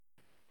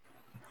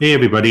Hey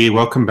everybody,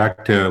 welcome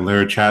back to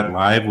Lara Chat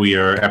Live. We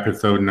are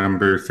episode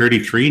number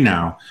 33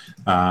 now.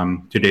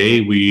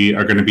 Today we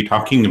are going to be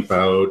talking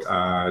about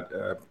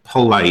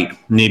polite,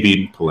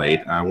 maybe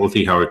polite. We'll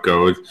see how it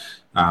goes.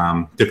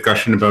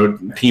 Discussion about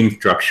team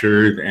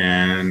structures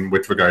and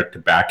with regard to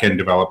back-end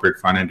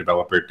developers, front-end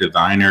developers,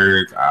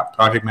 designers,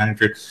 project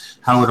managers,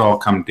 how it all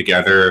come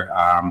together.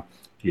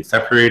 Do you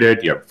separate it?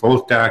 Do you have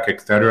full stack,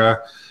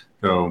 etc.?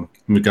 So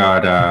we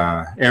got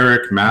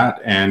Eric, Matt,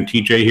 and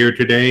TJ here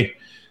today.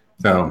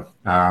 So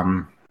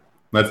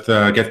let's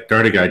get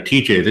started, guys.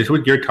 TJ, this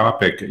was your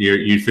topic.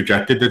 You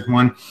suggested this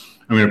one.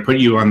 I'm going to put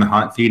you on the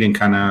hot seat and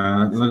kind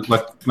of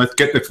let's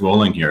get this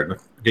rolling here.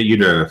 Let's get you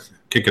to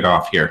kick it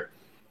off here.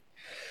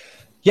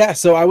 Yeah,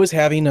 so I was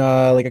having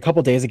like a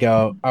couple days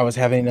ago, I was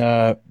having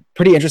a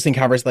pretty interesting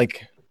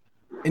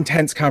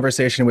intense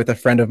conversation with a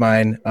friend of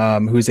mine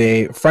who's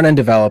a front-end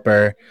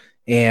developer,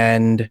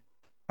 and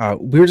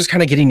we were just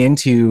kind of getting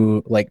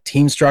into like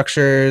team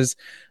structures,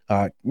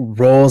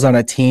 roles on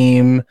a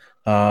team,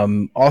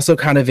 also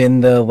kind of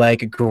in the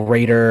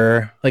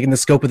in the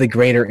scope of the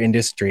greater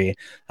industry.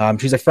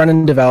 She's a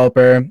front-end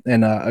developer,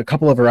 and a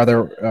couple of her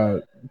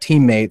other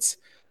teammates,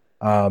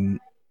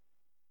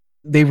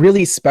 they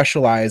really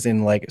specialize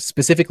in like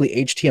specifically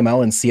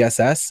HTML and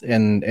CSS,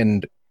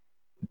 and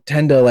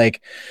tend to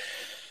like,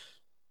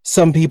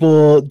 some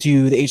people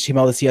do the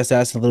HTML, the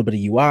CSS, and a little bit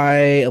of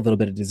UI, a little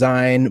bit of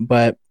design,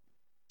 but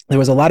there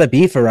was a lot of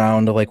beef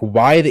around like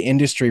why the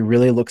industry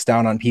really looks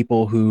down on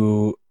people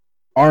who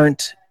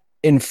aren't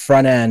in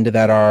front end,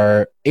 that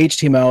are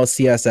HTML,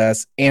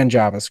 CSS, and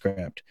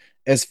JavaScript,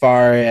 as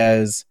far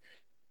as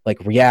like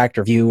React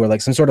or Vue or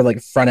like some sort of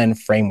like front end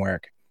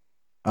framework,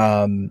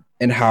 and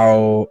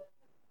how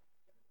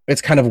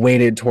it's kind of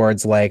weighted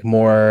towards like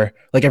more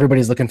like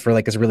everybody's looking for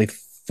like this really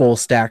full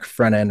stack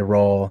front end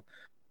role.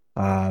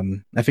 I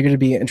figured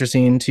it'd be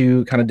interesting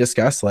to kind of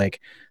discuss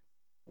like,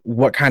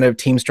 what kind of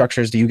team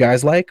structures do you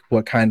guys like?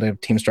 What kind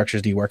of team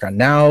structures do you work on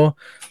now?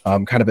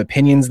 Kind of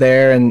opinions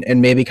there, and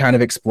maybe kind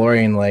of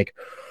exploring like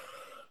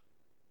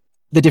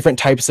the different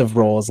types of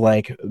roles,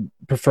 like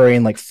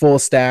preferring like full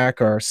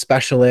stack or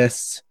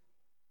specialists.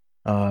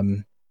 I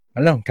don't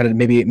know, kind of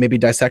maybe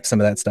dissect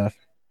some of that stuff.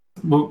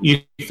 Well,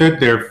 you said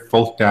they're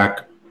full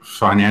stack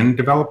front end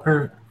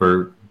developer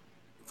or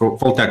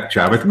full stack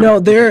JavaScript? No,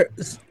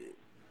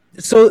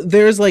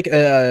 there's like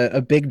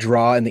a big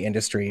draw in the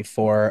industry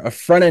for a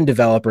front-end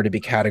developer to be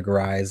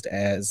categorized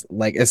as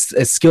like a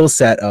skill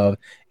set of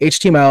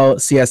HTML,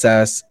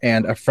 CSS,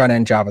 and a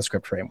front-end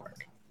JavaScript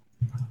framework.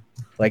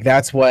 Like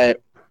that's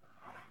what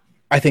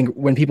I think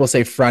when people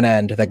say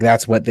front-end, like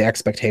that's what the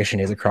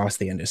expectation is across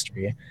the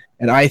industry.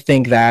 And I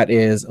think that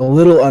is a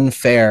little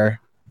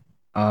unfair,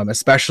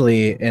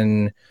 especially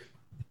in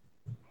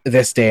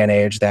this day and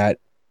age, that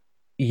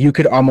you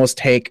could almost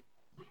take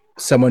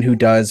someone who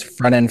does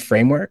front end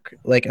framework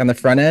like on the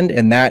front end,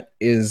 and that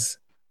is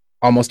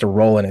almost a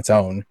role in its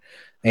own,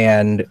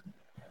 and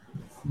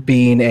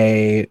being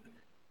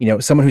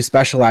someone who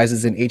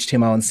specializes in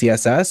HTML and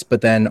CSS,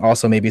 but then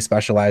also maybe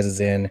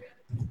specializes in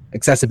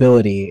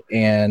accessibility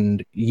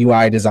and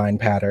UI design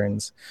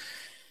patterns.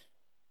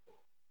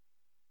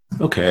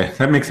 Okay,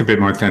 that makes a bit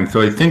more sense.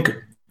 So I think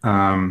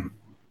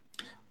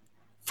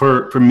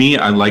for me,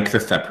 I like the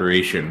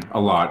separation a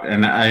lot,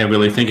 and I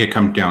really think it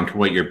comes down to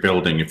what you're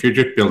building. If you're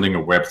just building a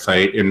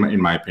website,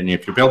 in my opinion,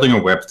 if you're building a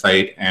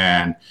website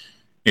and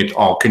it's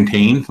all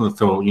contained, so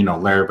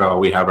Laravel,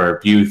 we have our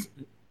Vue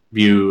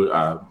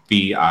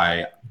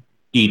VIEW,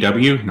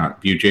 not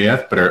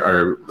Vue.js, but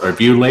our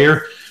Vue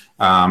layer,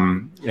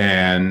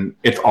 and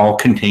it's all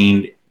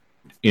contained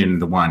in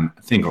the one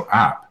single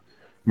app.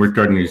 We're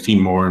starting to see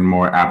more and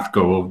more apps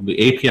go the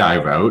API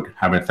route,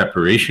 have a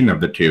separation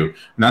of the two.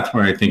 And that's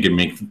where I think it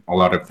makes a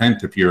lot of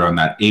sense if you're on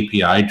that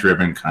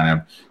API-driven kind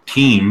of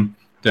team,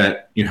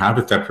 that you have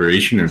a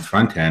separation in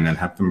front end and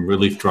have some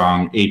really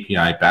strong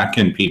API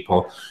back-end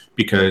people,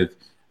 because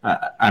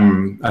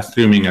I'm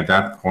assuming at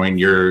that point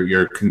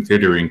you're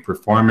considering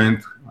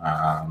performance,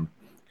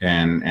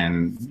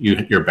 and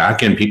your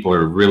back-end people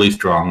are really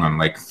strong on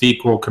like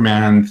SQL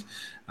commands,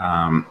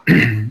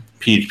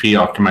 PHP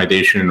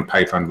optimization,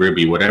 Python,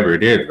 Ruby, whatever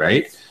it is,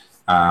 right?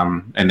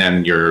 And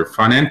then your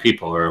front end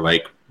people are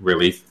like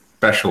really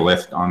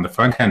specialists on the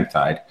front end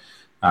side.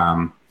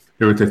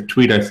 There was this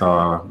tweet I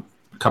saw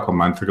a couple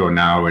months ago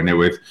now, and it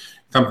was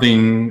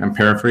something, I'm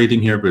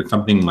paraphrasing here, but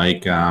something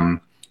like,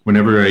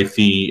 whenever I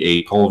see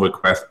a pull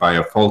request by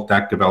a full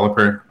stack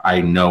developer, I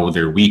know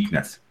their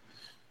weakness.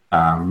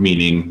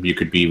 Meaning you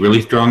could be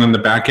really strong on the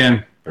back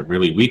end, but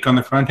really weak on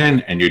the front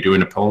end, and you're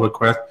doing a pull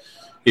request.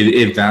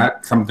 Is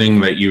that something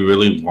that you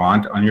really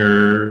want on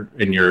your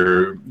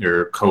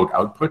code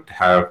output, to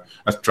have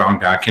a strong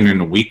back end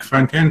and a weak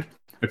front end?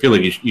 I feel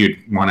like you'd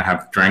want to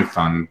have strengths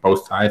on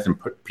both sides and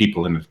put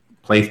people in a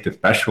place to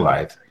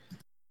specialize.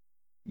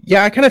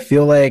 Yeah, I kind of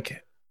feel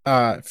like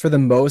for the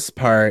most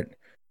part,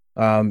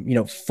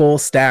 full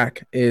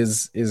stack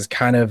is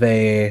kind of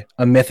a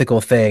mythical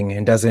thing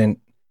and doesn't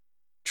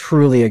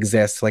truly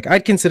exist. Like,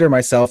 I'd consider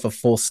myself a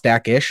full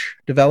stack-ish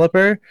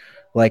developer,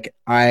 Like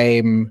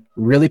I'm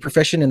really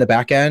proficient in the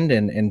back end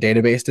and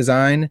database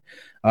design.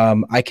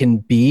 I can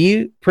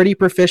be pretty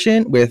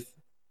proficient with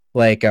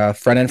like a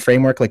front end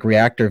framework like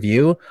React or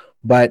Vue,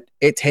 but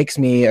it takes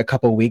me a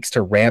couple weeks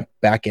to ramp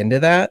back into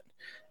that.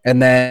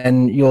 And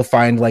then you'll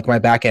find like my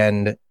back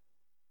end,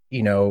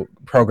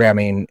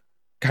 programming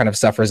kind of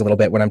suffers a little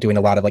bit when I'm doing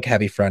a lot of like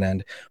heavy front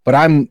end. But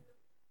I'm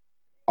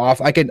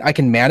off. I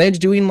can manage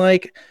doing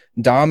like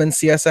DOM and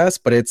CSS,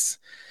 but it's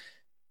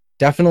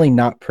definitely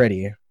not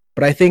pretty.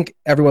 But I think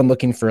everyone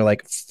looking for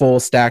like full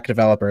stack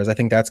developers, I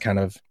think that's kind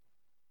of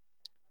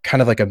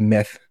like a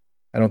myth.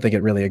 I don't think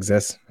it really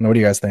exists. And what do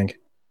you guys think?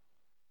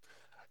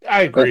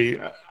 I agree.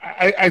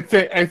 I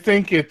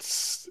think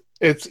it's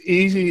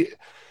easy.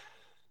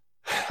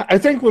 I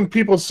think when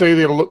people say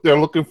they're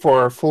looking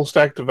for a full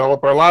stack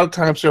developer, a lot of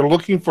times they're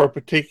looking for a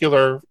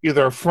particular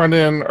either front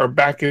end or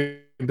back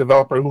end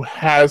developer who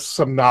has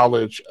some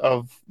knowledge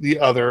of the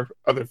other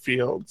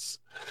fields.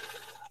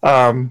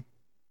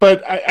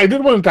 But I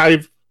did want to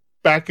dive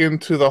back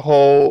into the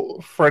whole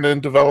front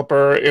end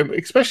developer, and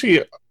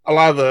especially a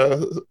lot of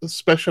the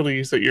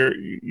specialties that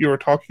you were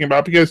talking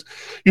about, because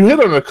you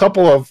hit on a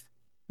couple of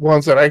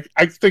ones that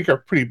I think are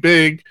pretty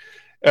big,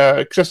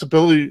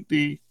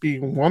 accessibility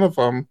being one of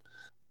them.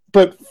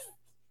 But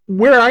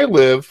where I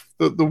live,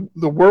 the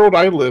world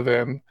I live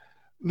in,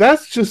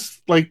 that's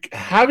just like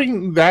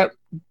having that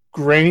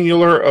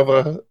granular of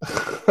a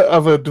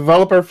of a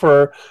developer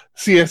for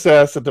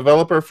CSS, a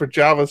developer for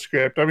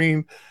JavaScript. I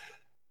mean,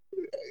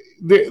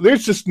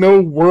 there's just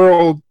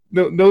no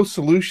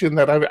solution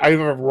that I've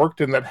ever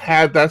worked in that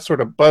had that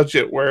sort of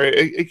budget where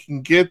it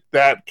can get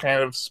that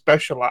kind of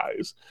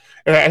specialized.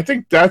 And I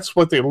think that's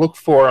what they look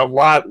for a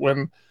lot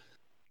when,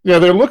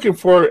 they're looking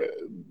for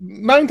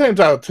 9 times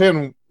out of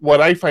 10.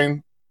 What I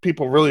find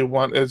people really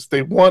want is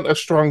they want a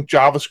strong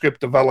JavaScript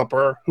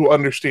developer who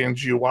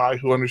understands UI,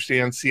 who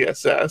understands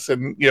CSS,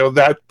 and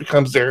that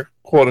becomes their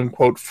quote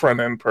unquote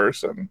front end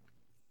person.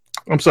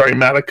 I'm sorry,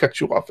 Matt, I cut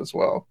you off as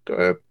well. Go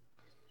ahead.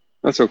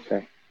 That's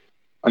okay.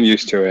 I'm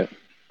used to it.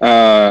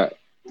 But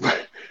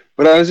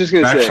I was just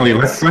going to say... Actually,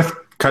 let's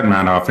cut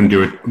Matt off and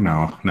do it.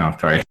 No,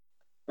 sorry.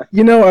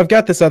 I've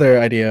got this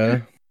other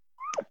idea.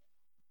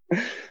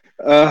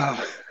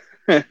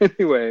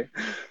 Anyway,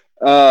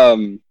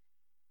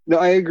 no,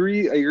 I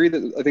agree.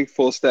 That I think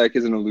full stack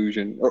is an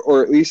illusion,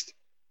 or at least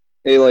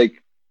a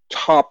like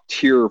top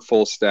tier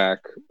full stack,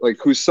 like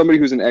who's somebody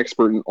who's an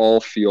expert in all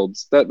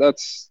fields.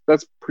 That's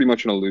pretty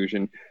much an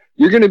illusion.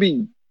 You're going to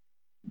be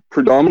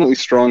predominantly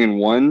strong in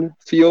one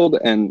field,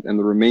 and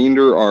the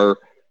remainder are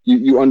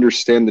you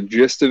understand the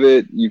gist of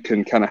it. You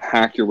can kind of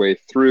hack your way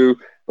through.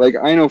 Like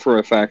I know for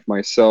a fact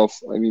myself,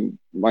 I mean,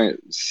 my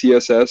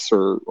CSS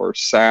or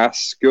SAS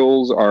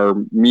skills are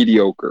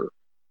mediocre,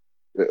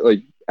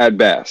 like at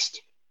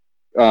best.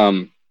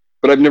 But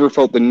I've never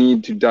felt the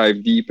need to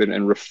dive deep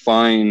and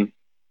refine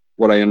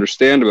what I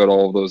understand about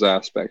all of those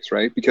aspects,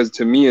 right? Because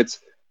to me,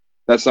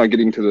 that's not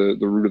getting to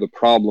the root of the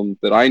problem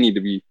that I need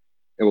to be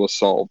able to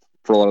solve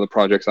for a lot of the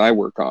projects I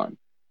work on.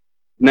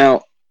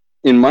 Now,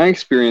 in my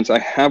experience, I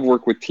have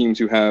worked with teams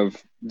who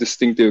have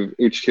distinctive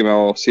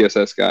HTML,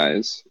 CSS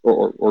guys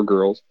or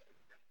girls.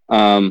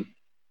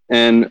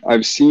 And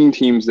I've seen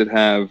teams that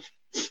have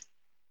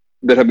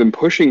been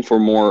pushing for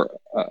more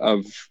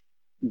of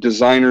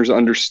designers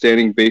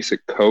understanding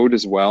basic code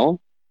as well.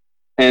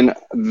 And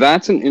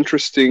that's an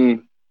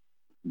interesting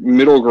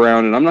middle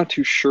ground, and I'm not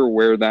too sure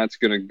where that's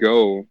going to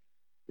go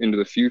into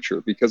the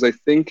future, because I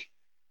think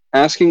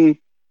asking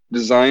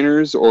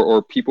designers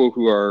or people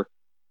who are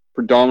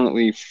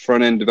predominantly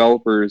front-end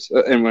developers,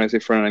 and when I say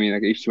front-end, I mean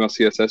like HTML,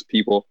 CSS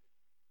people,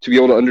 to be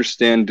able to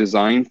understand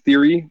design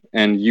theory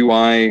and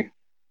UI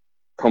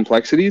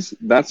complexities,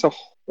 that's a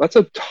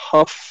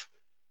tough,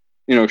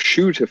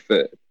 shoe to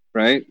fit,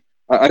 right?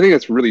 I think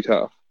that's really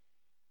tough.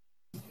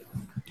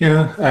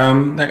 Yeah,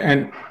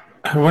 and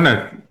I want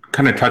to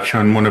kind of touch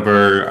on one of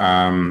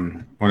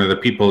the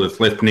people that's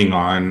listening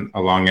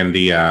along in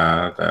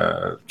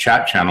the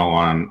chat channel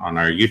on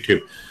our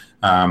YouTube.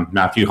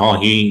 Matthew Hall,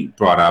 he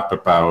brought up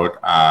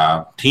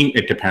about team.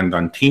 It depends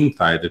on team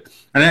size,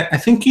 and I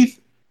think he's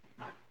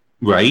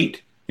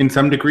right in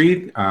some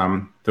degree.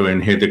 So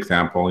in his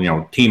example,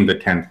 teams of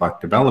 10 plus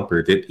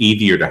developers, it's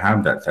easier to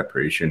have that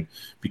separation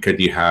because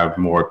you have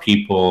more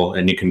people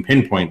and you can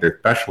pinpoint their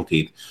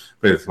specialties.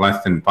 But if it's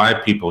less than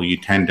 5 people, you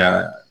tend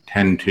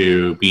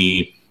to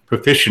be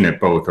proficient at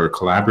both or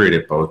collaborate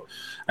at both.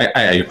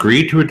 I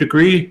agree to a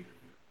degree,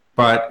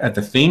 but at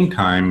the same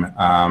time,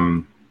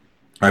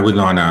 I was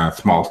on a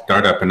small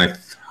startup, and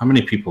how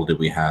many people did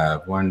we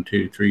have? 1,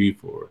 2, 3,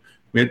 4.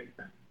 We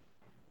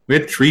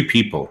had 3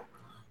 people,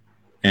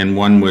 and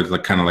one was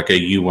kind of like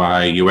a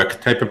UI UX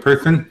type of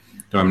person.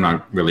 So I'm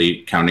not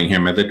really counting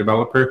him as a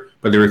developer,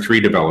 but there were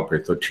 3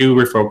 developers. So 2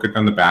 were focused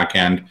on the back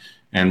end,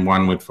 and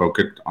 1 was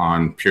focused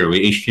on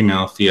purely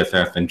HTML,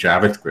 CSS, and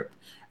JavaScript.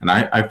 And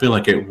I feel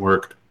like it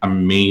worked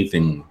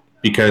amazing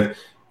because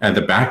at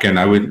the back end,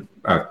 I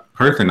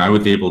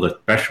was able to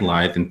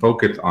specialize and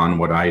focus on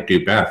what I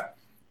do best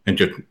and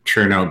just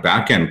churn out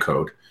back end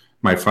code.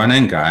 my front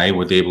end guy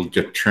was able to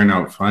just churn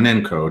out front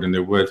end code,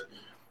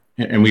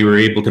 and we were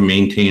able to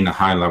maintain a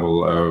high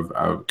level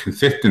of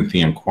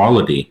consistency and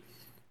quality.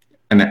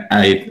 And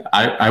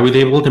I was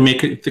able to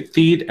make it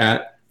succeed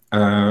at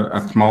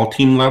a small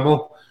team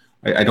level.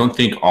 I don't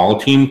think all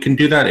teams can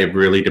do that. It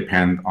really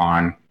depends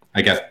on,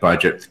 I guess,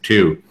 budgets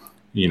too.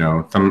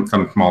 Some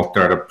small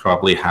startups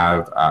probably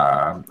have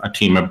a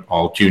team of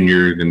all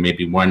juniors and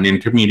maybe one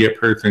intermediate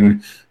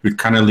person who's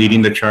kind of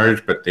leading the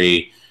charge, but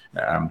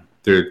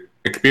their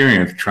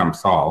experience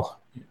trumps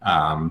all.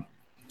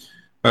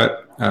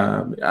 But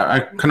I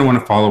kind of want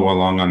to follow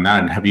along on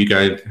that. Have you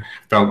guys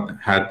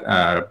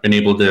been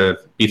able to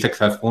be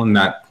successful in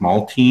that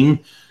small team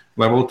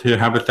level to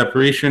have a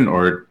separation,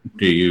 or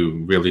do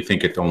you really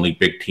think it's only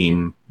big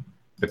team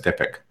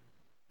specific?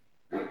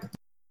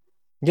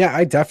 Yeah,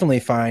 I definitely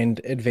find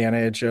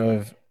advantage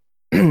of,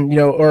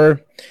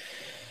 or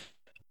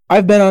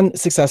I've been on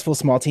successful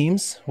small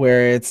teams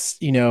where it's,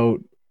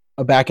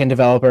 a back-end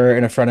developer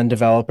and a front-end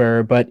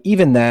developer. But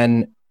even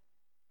then,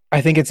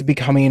 I think it's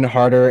becoming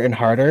harder and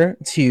harder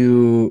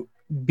to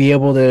be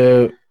able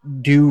to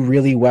do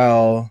really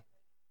well,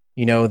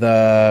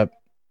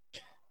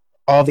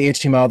 all the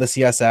HTML, the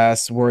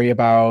CSS, worry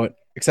about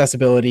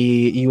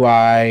accessibility,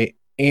 UI,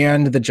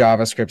 and the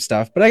JavaScript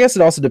stuff. But I guess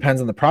it also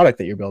depends on the product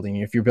that you're building.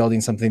 If you're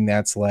building something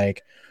that's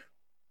like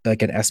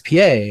an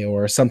SPA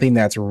or something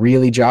that's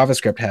really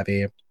JavaScript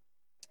heavy,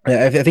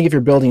 I think if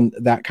you're building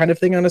that kind of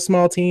thing on a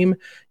small team,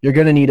 you're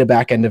going to need a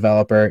back-end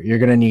developer. You're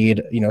going to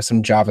need,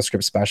 some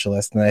JavaScript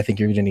specialist. And I think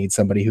you're going to need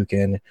somebody who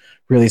can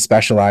really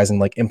specialize in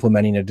like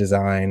implementing a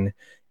design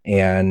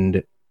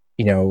and,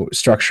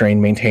 structuring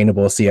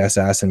maintainable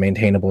CSS and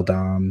maintainable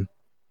DOM.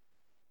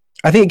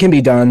 I think it can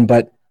be done,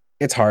 but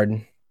it's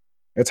hard.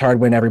 It's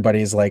hard when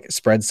everybody's like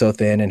spread so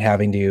thin and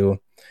having to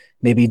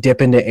maybe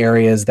dip into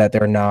areas that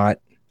they're not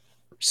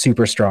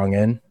super strong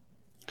in.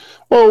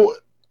 Well,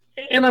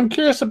 and I'm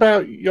curious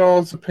about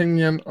y'all's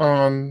opinion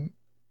on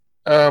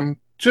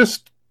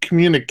just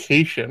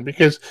communication,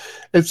 because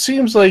it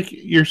seems like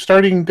you're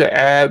starting to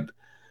add.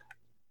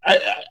 I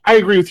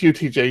agree with you,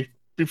 TJ.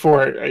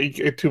 Before I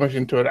get too much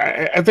into it,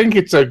 I think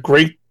it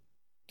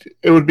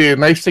would be a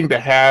nice thing to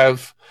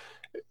have.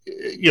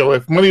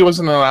 If money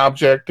wasn't an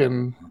object,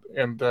 and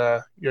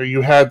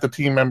you had the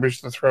team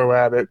members to throw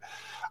at it.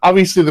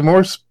 Obviously, the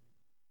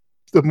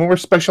more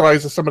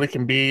specialized somebody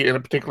can be in a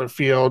particular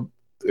field,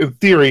 in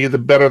theory, the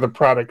better the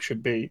product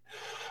should be.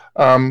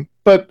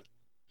 But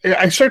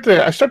I start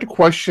to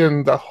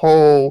question the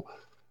whole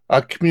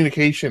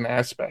communication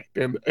aspect,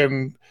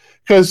 and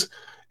because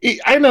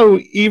I know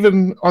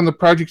even on the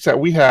projects that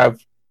we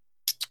have,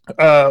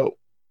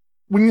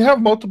 when you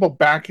have multiple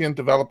back-end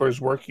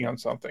developers working on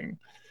something,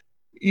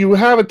 you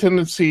have a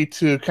tendency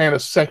to kind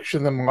of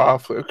section them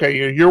off.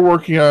 Okay, you're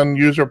working on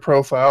user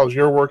profiles,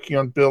 you're working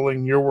on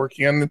billing, you're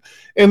working on,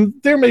 and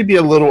there may be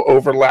a little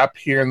overlap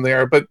here and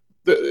there, but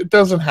it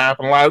doesn't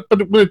happen a lot.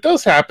 But when it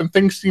does happen,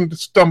 things seem to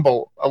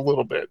stumble a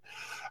little bit.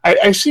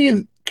 I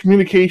see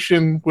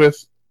communication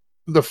with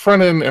the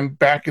front end and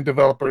back end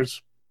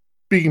developers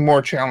being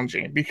more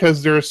challenging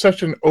because there is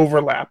such an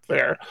overlap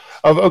there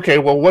of, okay,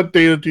 well, what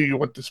data do you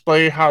want to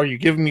display? How are you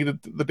giving me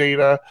the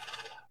data?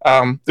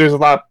 There's a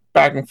lot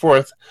back and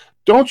forth.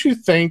 Don't you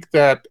think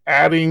that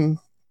adding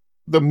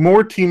the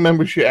more team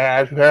members you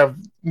add who have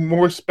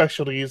more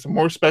specialties,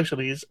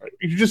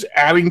 you're just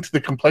adding to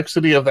the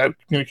complexity of that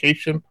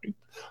communication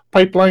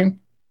pipeline?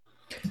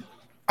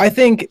 I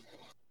think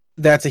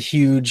that's a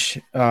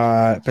huge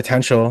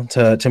potential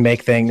to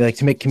make things like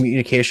to make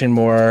communication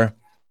more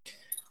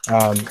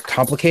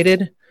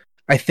complicated.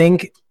 I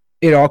think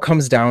it all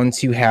comes down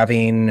to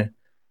having,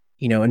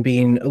 and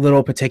being a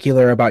little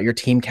particular about your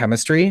team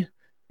chemistry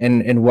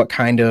and what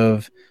kind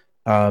of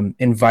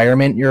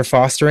environment you're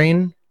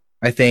fostering.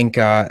 I think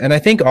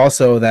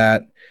also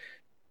that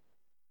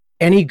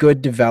any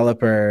good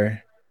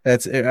developer,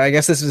 I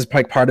guess this is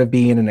like part of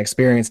being an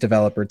experienced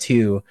developer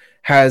too,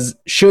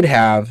 should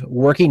have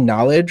working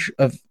knowledge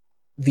of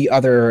the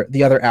other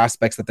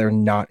aspects that they're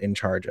not in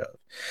charge of.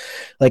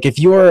 Like if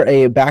you're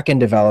a back-end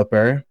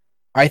developer,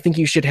 I think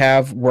you should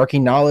have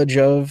working knowledge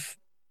of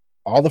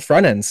all the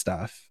front-end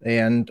stuff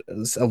and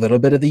a little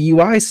bit of the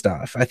UI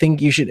stuff. I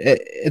think you should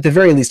at the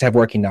very least have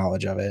working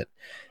knowledge of it.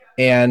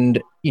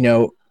 And,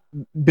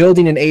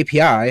 building an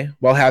API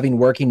while having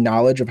working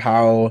knowledge of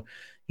how,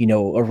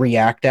 a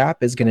React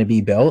app is going to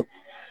be built,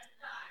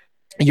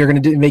 you're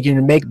going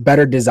to make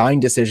better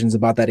design decisions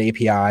about that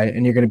API,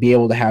 and you're going to be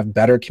able to have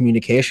better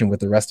communication with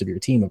the rest of your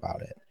team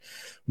about it.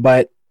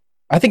 But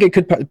I think it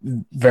could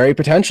very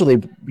potentially,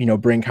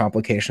 bring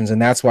complications, and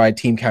that's why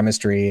team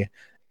chemistry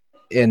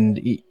and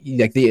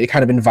like the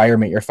kind of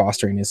environment you're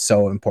fostering is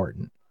so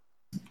important.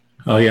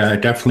 Oh yeah, I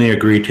definitely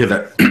agree to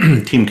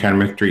the team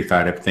chemistry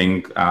side of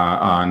things.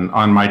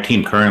 On my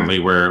team currently,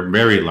 we're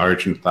very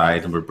large in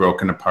size, and we're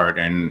broken apart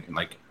in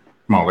like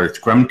smaller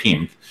scrum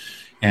teams.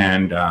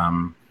 And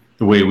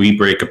the way we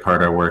break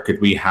apart our work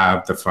is we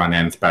have the front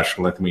end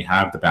specialist and we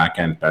have the back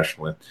end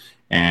specialist.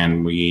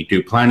 and we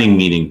do planning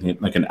meeting,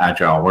 like an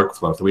agile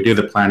workflow. So we do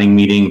the planning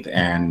meeting,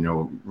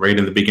 and right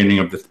in the beginning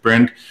of the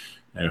sprint,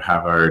 we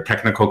have our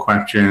technical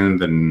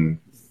questions and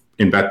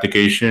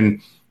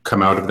investigation,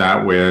 come out of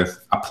that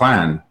with a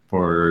plan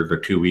for the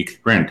 2-week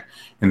sprint.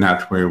 And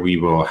that's where we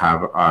will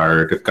have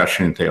our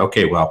discussion and say,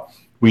 okay, well,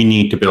 we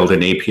need to build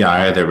an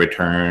API that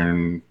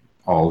return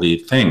all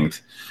these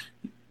things.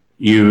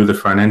 You, the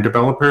front-end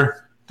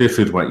developer, this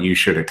is what you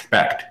should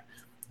expect.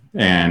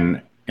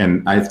 And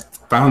I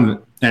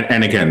found,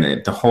 and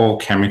again, the whole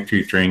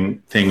chemistry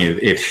thing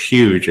is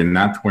huge, and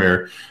that's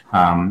where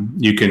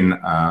you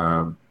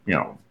can,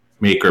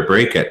 make or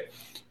break it.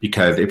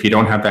 Because if you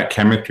don't have that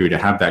chemistry to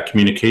have that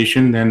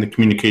communication, then the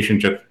communication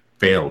just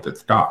failed. It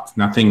stops.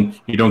 Nothing.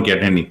 You don't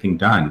get anything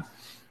done.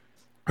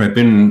 I've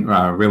been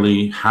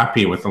really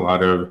happy with a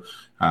lot of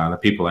the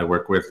people I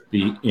work with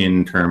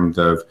in terms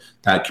of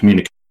that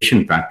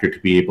communication factor, to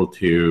be able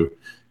to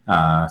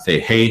say,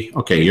 hey,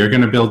 okay, you're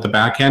going to build the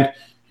back end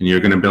and you're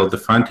going to build the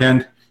front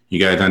end. You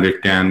guys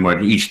understand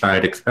what each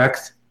side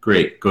expects.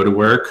 Great, go to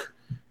work.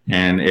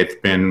 And it's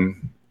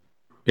been,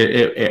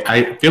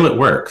 I feel it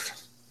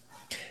works.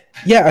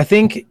 Yeah, I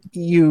think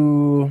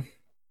you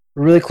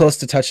were really close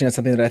to touching on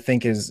something that I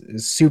think is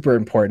super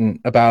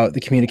important about the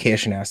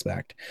communication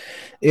aspect.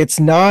 It's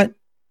not,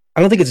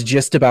 I don't think it's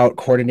just about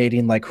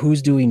coordinating like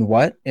who's doing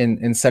what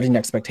and setting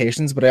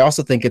expectations, but I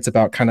also think it's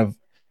about kind of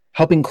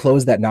helping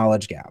close that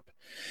knowledge gap.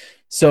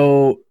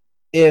 So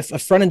if a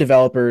front-end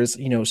developer is,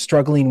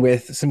 struggling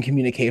with some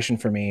communication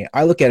for me,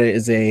 I look at it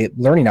as a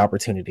learning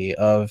opportunity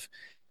of,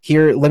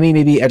 here, let me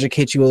maybe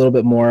educate you a little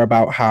bit more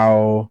about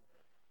how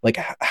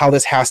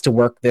this has to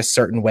work this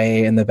certain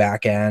way in the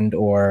back end,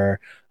 or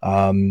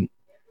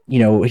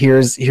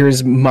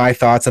here's my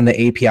thoughts on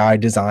the API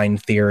design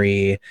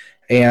theory.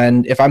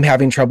 And if I'm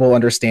having trouble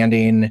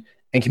understanding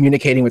and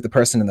communicating with the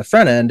person in the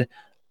front end,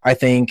 I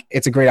think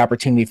it's a great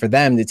opportunity for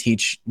them to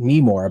teach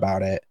me more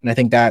about it. And I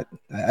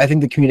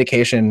think the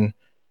communication,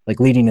 like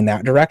leading in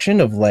that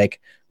direction of like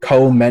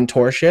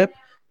co-mentorship,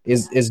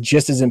 is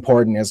just as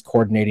important as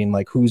coordinating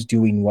like who's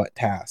doing what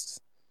tasks.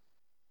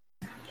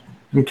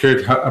 I'm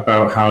curious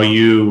about how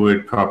you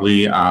would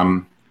probably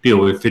deal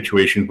with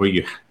situations where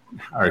you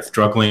are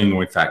struggling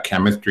with that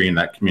chemistry and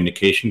that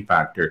communication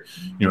factor.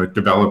 As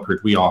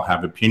developers, we all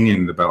have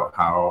opinions about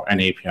how an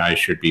API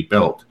should be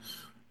built,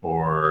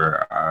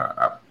 or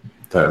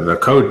the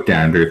code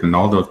standards and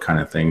all those kind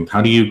of things.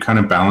 How do you kind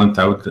of balance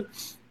out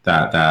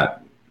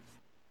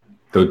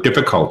those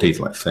difficulties,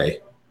 let's say?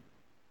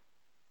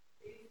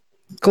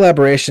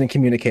 Collaboration and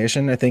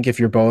communication. I think if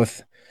you're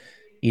both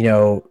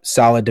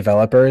solid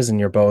developers and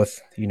you're both,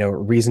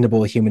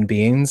 reasonable human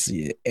beings,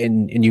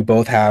 and you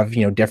both have,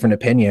 different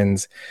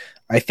opinions,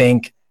 I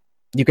think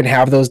you can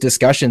have those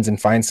discussions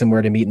and find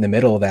somewhere to meet in the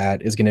middle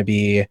that is going to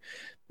be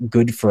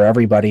good for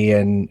everybody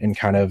and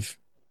kind of,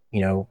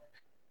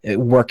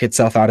 work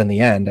itself out in the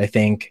end. I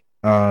think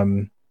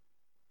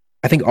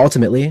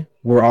ultimately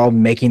we're all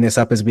making this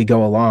up as we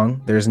go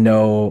along.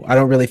 I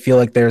don't really feel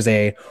like there's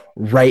a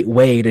right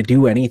way to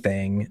do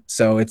anything.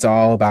 So it's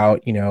all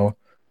about,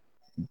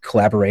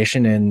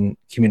 collaboration and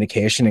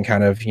communication and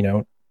kind of,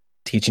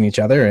 teaching each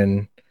other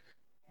and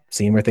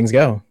seeing where things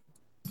go.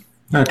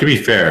 Now, to be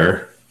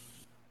fair,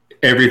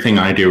 everything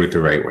I do is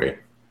the right way.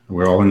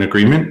 We're all in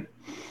agreement?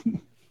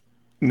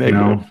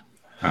 Negative.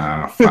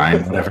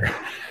 Fine, whatever.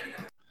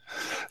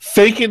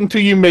 Fake it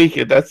until you make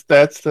it. That's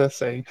the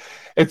saying.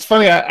 It's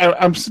funny.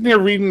 I'm sitting here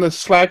reading the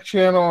Slack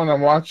channel and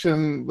I'm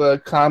watching the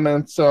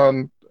comments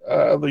on the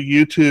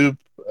YouTube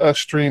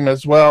stream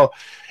as well.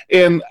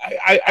 And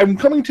I'm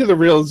coming to the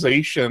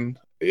realization,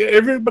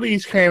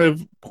 everybody's kind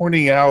of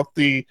pointing out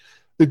the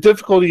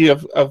difficulty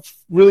of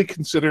really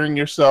considering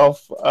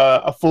yourself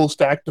a full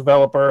stack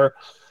developer.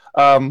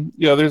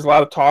 There's a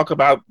lot of talk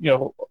about,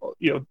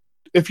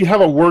 if you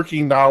have a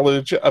working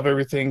knowledge of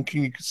everything,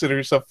 can you consider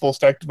yourself a full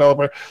stack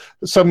developer?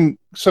 Some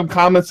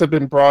comments have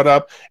been brought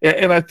up,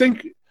 and I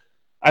think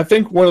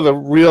one of the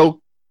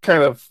real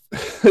kind of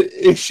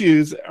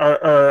issues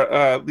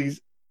are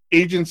these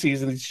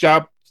agencies and these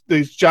job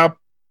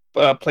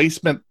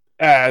placement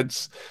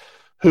ads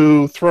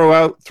who throw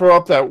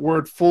up that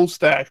word full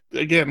stack,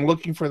 again,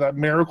 looking for that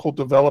miracle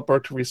developer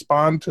to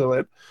respond to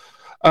it.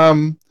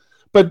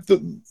 But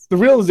the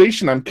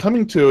realization I'm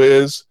coming to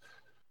is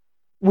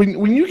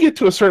when you get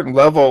to a certain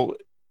level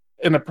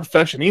in a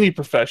profession, any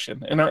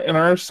profession, in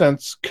our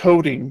sense,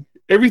 coding,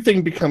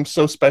 everything becomes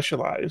so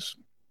specialized.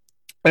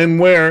 And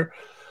where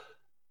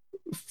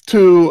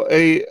to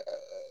an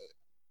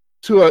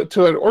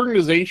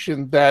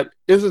organization that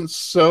isn't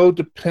so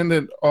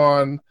dependent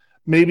on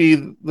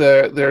maybe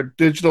their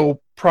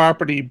digital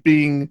property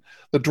being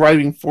the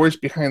driving force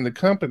behind the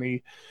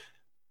company,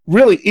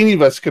 really any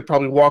of us could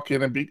probably walk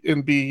in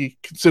and be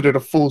considered a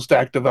full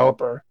stack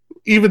developer.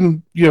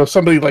 Even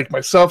somebody like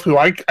myself, who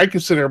I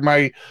consider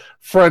my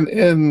front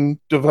end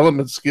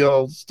development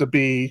skills to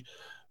be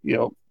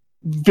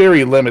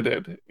very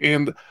limited,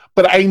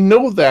 but I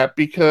know that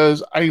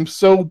because I am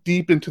so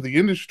deep into the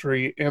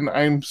industry and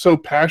I'm so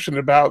passionate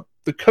about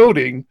the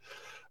coding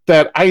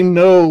that I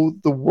know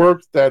the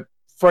work that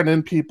front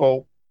end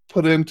people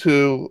put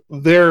into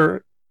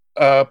their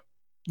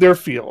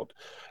field.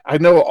 I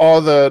know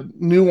all the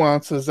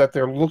nuances that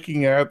they're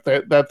looking at,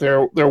 that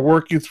they're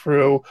working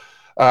through.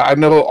 I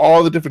know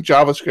all the different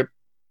JavaScript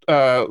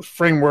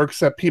frameworks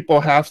that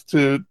people have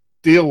to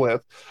deal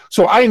with.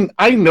 So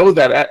I know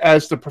that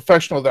as the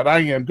professional that I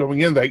am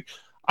going in, like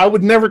I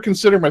would never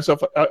consider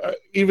myself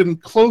even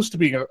close to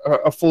being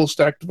a full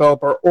stack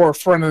developer or a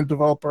front end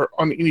developer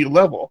on any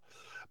level.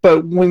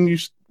 But when you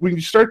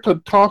start to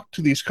talk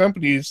to these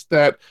companies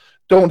that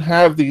don't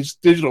have these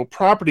digital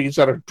properties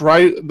that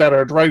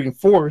are driving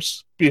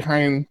force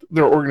behind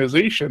their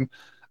organization,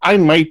 I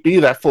might be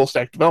that full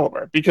stack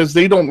developer because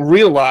they don't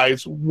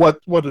realize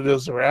what it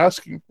is they're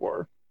asking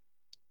for.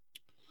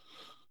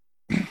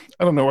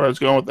 I don't know where I was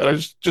going with that. I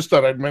just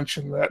thought I'd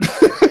mention that.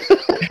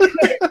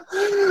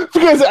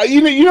 Because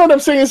you know what I'm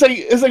saying?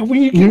 It's like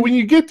when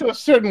you get to a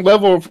certain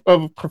level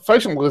of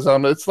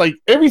professionalism, it's like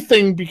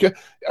everything. Because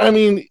I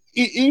mean,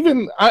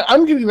 even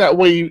I'm getting that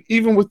way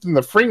even within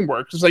the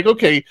framework. It's like,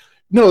 okay,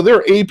 no, there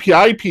are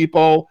API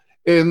people,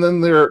 and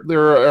then there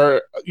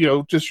are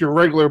just your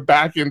regular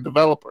backend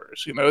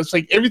developers. It's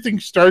like everything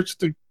starts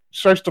to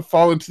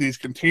fall into these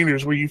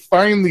containers where you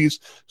find these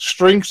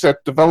strengths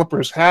that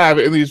developers have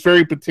in these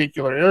very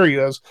particular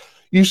areas.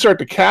 You start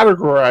to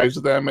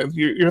categorize them, and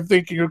you're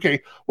thinking, okay,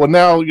 well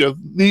now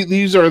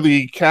these are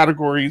the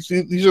categories,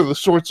 these are the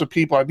sorts of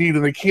people I need,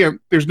 and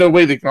there's no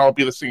way they can all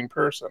be the same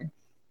person.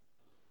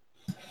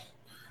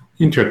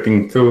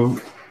 Interesting. So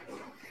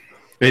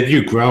as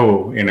you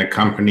grow in a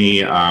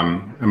company,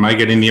 am I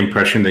getting the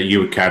impression that you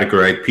would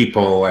categorize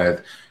people as,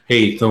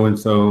 hey,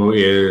 so-and-so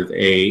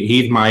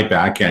he's my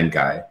back-end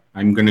guy.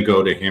 I'm going to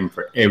go to him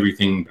for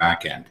everything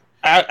back-end.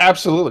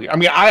 Absolutely. I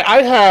mean,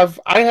 I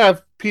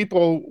have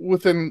people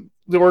within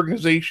the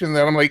organization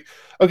that I'm like,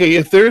 okay,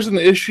 if there's an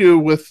issue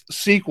with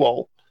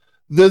SQL,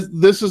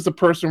 this is the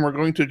person we're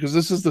going to, because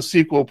this is the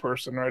SQL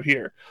person right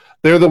here.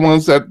 They're the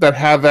ones that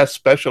have that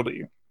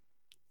specialty.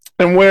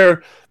 And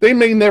where they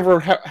may never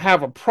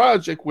have a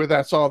project where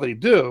that's all they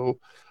do,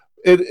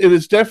 it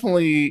is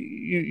definitely,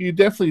 you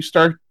definitely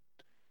start,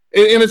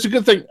 and it's a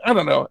good thing. I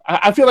don't know.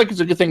 I feel like it's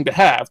a good thing to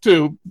have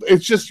too.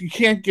 It's just, you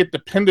can't get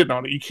dependent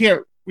on it. You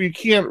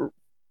can't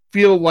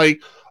feel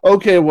like,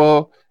 okay,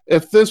 well,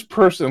 if this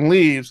person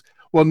leaves,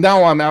 well,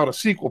 now I'm out a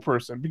SQL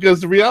person, because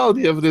the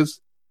reality of it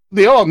is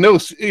we all know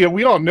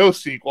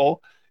SQL.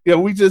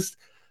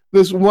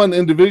 This one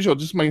individual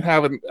just might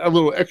have a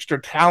little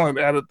extra talent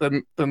at it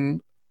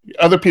than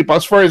other people,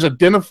 as far as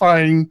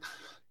identifying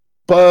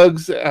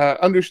bugs,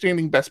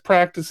 understanding best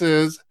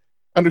practices,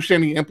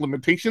 understanding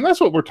implementation.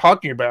 That's what we're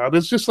talking about.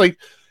 It's just like,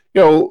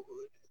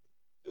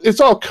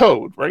 it's all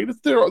code, right?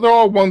 They're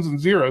all ones and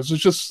zeros.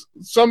 It's just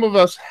some of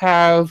us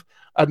have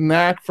a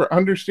knack for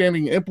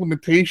understanding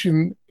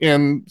implementation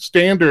and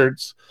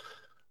standards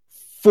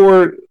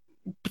for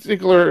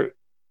particular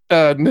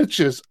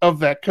niches of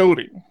that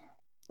coding.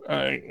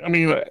 I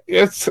mean,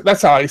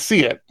 that's how I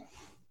see it.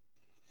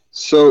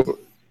 So,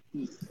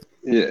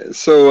 yeah.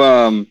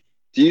 So,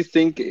 do you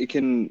think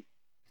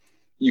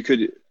you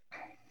could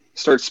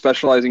start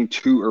specializing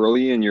too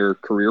early in your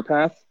career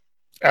path?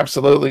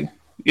 Absolutely.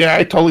 Yeah,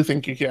 I totally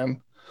think you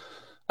can.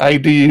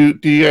 Do you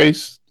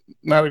guys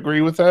not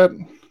agree with that?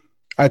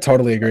 I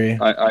totally agree.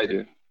 I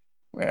do.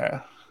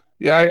 Yeah,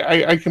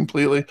 I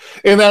completely.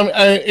 And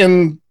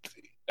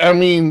I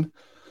mean,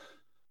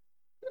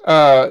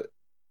 I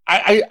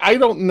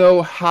don't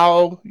know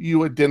how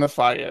you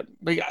identify it.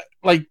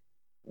 Like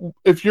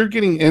if you're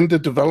getting into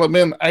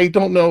development, I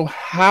don't know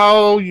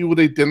how you would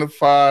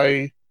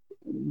identify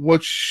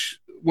which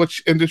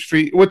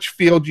industry, which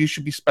field you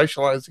should be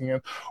specializing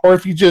in, or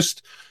if you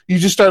just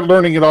start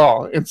learning it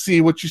all and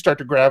see what you start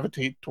to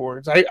gravitate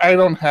towards. I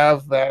don't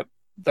have that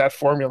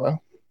formula.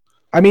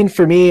 I mean,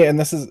 for me, and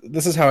this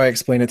is how I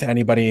explain it to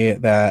anybody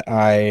that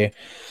I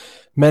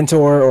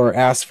mentor or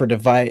ask for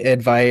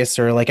advice,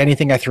 or like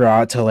anything I throw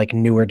out to like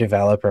newer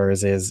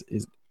developers is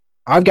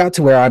I've got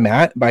to where I'm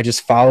at by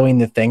just following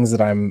the things that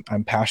I'm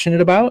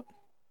passionate about.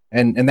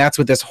 And that's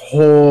what this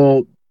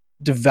whole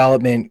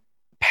development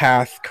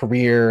path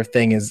career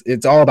thing is.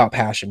 It's all about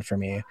passion for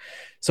me.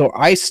 So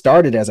I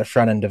started as a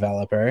front-end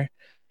developer,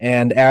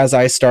 and as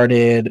I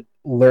started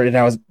learning,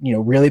 I was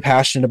really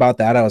passionate about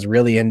that. I was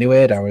really into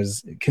it. I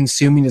was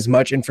consuming as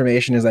much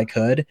information as I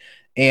could,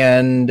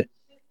 and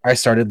I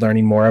started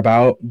learning more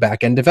about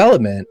back-end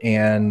development,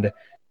 and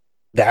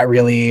that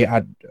really,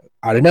 I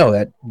don't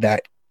know,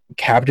 that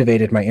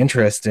captivated my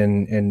interest,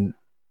 and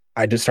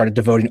I just started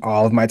devoting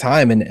all of my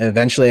time. And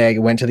eventually I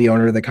went to the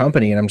owner of the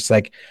company, and I'm just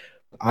like,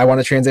 I want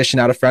to transition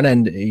out of front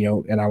end,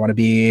 and I want to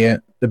be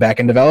the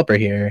back-end developer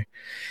here.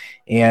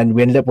 And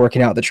we ended up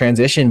working out the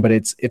transition, but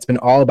it's been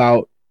all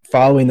about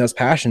following those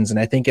passions. And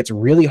I think it's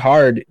really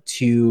hard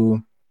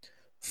to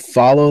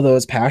follow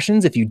those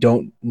passions if you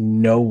don't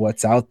know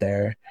what's out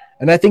there.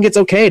 And I think it's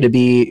okay to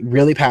be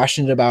really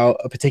passionate about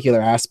a particular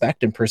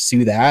aspect and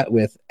pursue that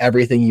with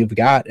everything you've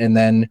got, and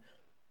then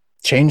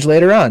change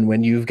later on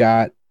when you've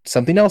got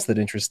something else that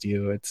interests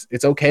you.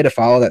 It's okay to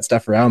follow that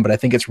stuff around, but I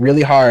think it's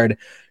really hard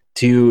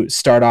to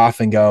start off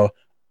and go,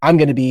 I'm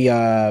going to be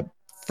a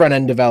front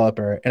end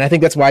developer. And I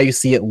think that's why you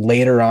see it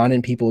later on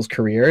in people's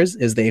careers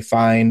is they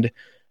find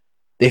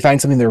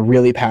something they're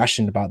really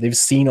passionate about. They've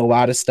seen a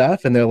lot of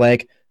stuff and they're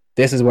like,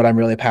 this is what I'm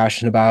really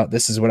passionate about.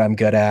 This is what I'm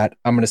good at.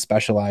 I'm going to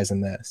specialize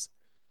in this.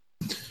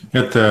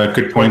 That's a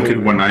good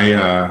point. When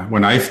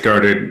I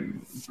started,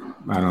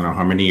 I don't know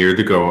how many years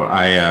ago,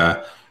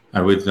 I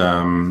was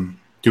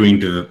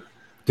doing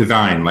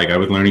design. Like I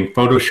was learning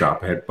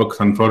Photoshop. I had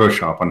books on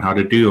Photoshop on how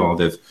to do all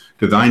this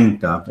design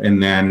stuff.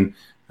 And then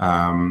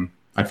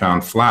I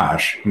found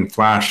Flash. And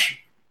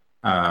Flash,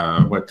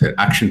 the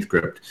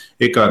ActionScript,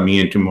 it got me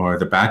into more of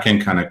the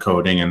back-end kind of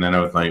coding. And then I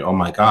was like, oh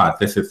my God,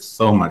 this is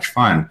so much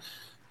fun.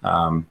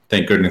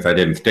 Thank goodness I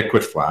didn't stick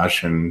with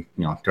Flash and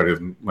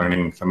started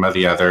learning some of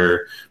the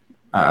other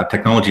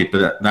technology.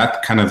 But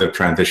that's kind of the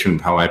transition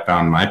of how I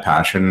found my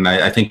passion. And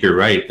I think you're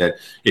right that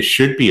it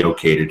should be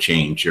okay to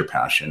change your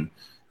passion.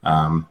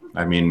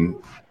 I mean,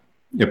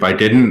 if I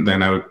didn't,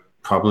 then I would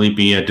probably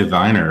be a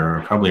designer,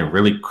 or probably a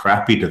really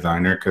crappy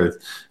designer, because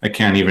I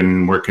can't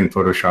even work in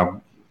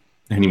Photoshop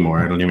anymore.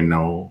 I don't even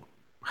know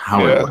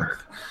how it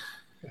works.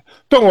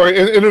 Don't worry,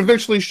 and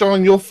eventually,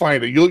 Sean, you'll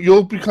find it.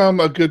 You'll become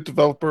a good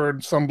developer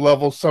at some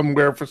level,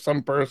 somewhere for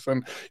some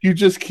person. You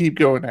just keep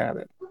going at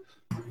it.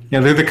 Yeah,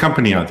 there's a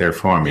company out there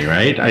for me,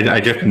 right? I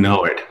just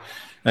know it.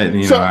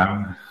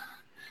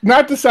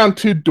 Not to sound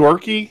too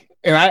dorky,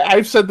 and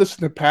I've said this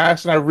in the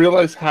past, and I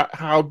realize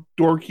how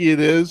dorky it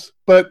is,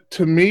 but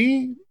to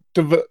me,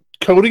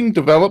 coding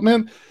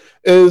development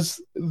is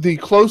the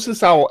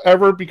closest I'll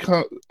ever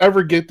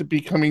get to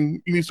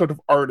becoming any sort of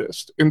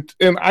artist. And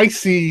I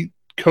see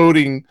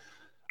coding,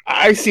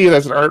 I see it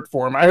as an art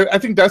form. I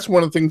think that's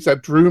one of the things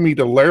that drew me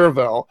to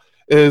Laravel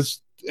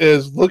is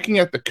looking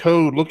at the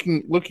code,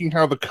 looking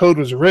how the code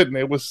was written.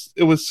 It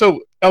was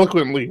so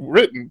eloquently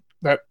written,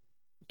 that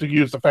to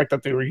use the fact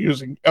that they were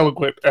using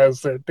Eloquent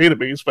as their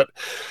database, but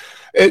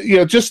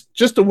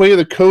just the way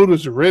the code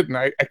was written,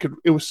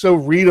 it was so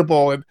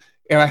readable, and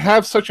I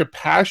have such a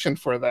passion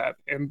for that,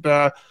 and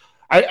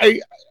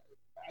I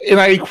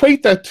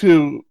equate that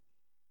to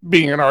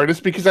being an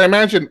artist, because I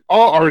imagine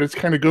all artists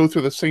kind of go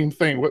through the same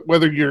thing,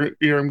 whether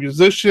you're a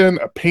musician,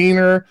 a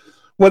painter,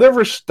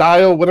 whatever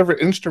style, whatever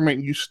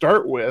instrument you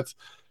start with,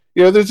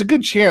 there's a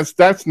good chance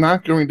that's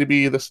not going to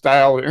be the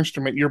style or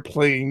instrument you're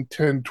playing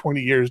 10, 20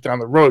 years down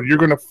the road. You're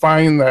going to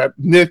find that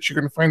niche, you're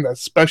going to find that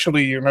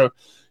specialty, you're going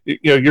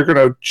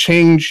to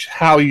change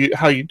how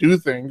you do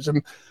things.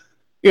 And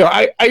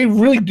I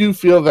really do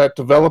feel that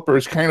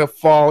developers kind of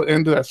fall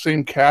into that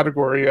same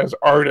category as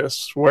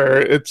artists, where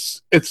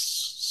it's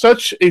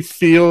such a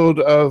field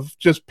of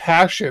just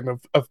passion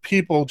of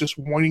people just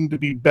wanting to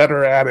be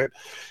better at it,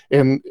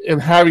 and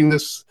having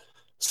this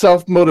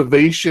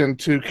self-motivation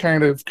to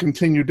kind of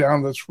continue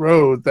down this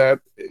road, that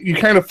you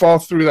kind of fall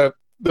through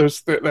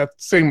that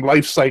same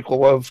life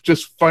cycle of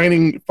just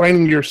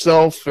finding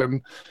yourself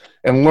and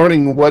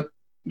learning what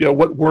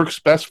works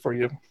best for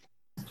you.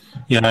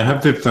 Yeah, I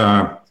have this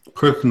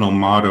personal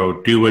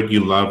motto: do what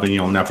you love and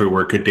you'll never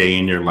work a day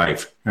in your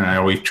life. And I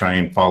always try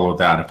and follow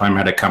that. If I'm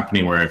at a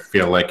company where I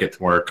feel like it's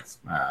work,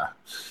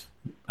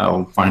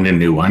 I'll find a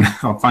new one.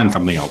 I'll find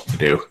something else to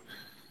do.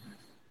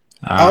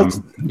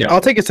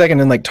 I'll take a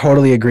second and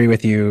totally agree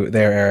with you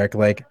there, Eric.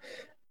 Like,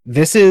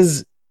 this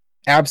is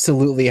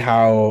absolutely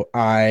how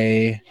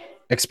I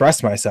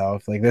express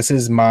myself. Like, this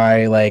is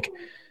my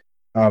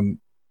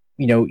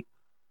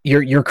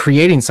you're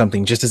creating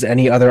something just as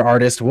any other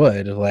artist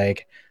would.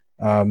 Like,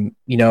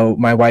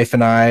 my wife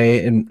and I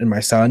and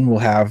my son will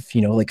have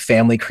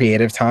family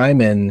creative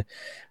time, and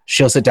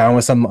she'll sit down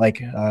with some a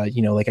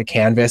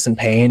canvas and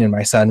paint, and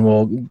my son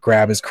will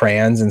grab his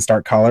crayons and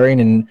start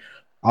coloring, and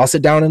I'll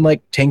sit down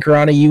and tinker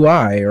on a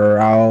UI, or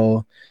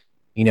I'll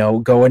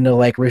go into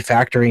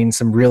refactoring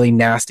some really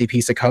nasty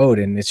piece of code,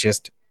 and it's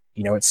just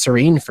it's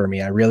serene for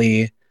me. I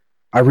really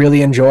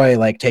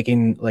enjoy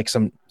taking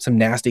some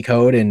nasty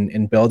code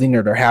and building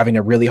it, or having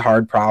a really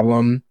hard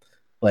problem,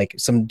 like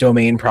some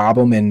domain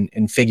problem,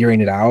 and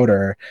figuring it out,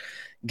 or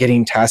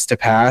getting tests to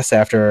pass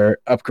after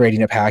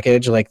upgrading a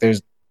package.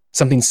 There's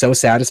something so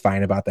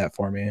satisfying about that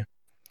for me.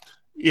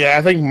 Yeah,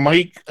 I think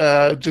Mike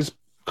just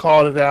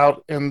called it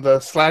out in the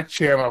Slack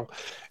channel.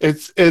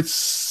 It's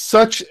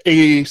such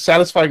a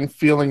satisfying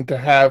feeling to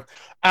have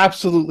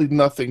absolutely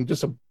nothing,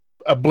 just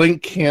a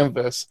blank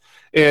canvas,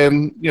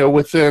 and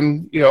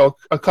within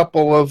a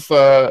couple of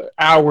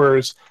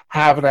hours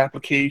have an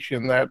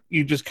application that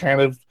you just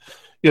kind of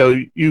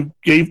you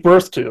gave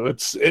birth to.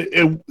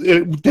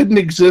 It didn't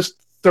exist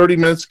 30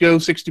 minutes ago,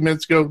 60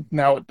 minutes ago.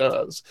 Now it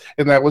does,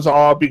 and that was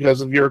all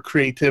because of your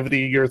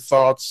creativity, your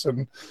thoughts,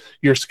 and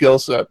your skill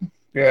set.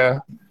 Yeah.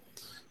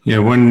 Yeah,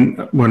 when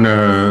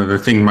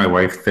the thing my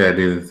wife said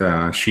is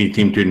she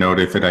seemed to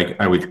notice that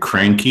I was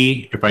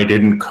cranky if I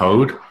didn't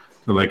code.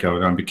 So I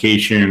was on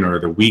vacation or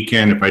the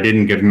weekend, if I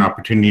didn't get an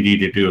opportunity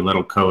to do a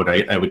little code,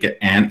 I would get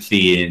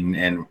antsy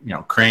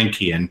and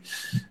cranky. And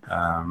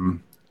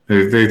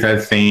there's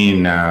that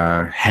saying,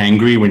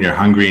 hangry when you're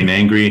hungry and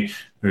angry.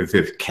 There's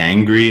this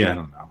cangry. I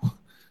don't know.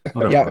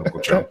 What a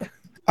horrible joke.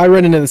 I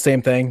run into the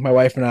same thing. My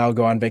wife and I will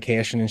go on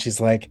vacation, and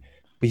she's like,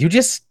 will you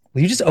just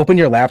open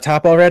your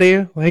laptop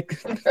already? Like,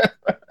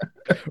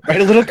 write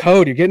a little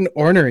code. You're getting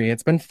ornery.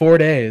 It's been 4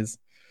 days.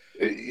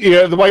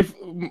 Yeah, the wife,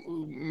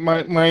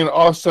 mine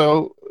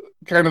also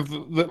kind of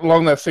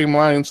along that same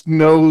lines,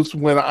 knows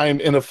when I'm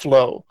in a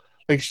flow.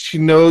 Like, she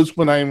knows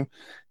when I'm,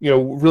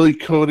 really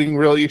coding.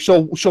 Really,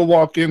 she'll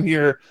walk in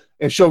here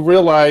and she'll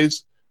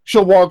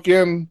walk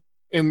in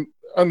and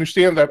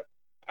understand that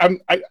I'm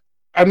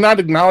not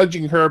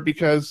acknowledging her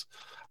because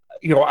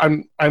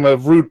I'm a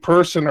rude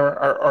person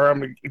or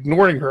I'm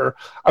ignoring her.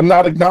 I'm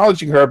not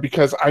acknowledging her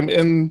because I'm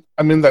in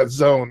that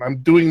zone. I'm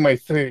doing my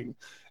thing,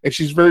 and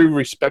she's very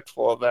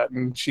respectful of that.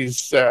 And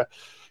she's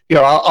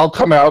I'll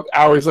come out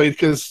hours late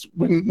because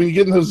when you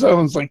get in those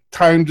zones, like,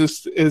 time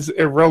just is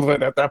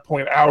irrelevant at that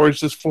point. Hours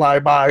just fly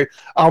by.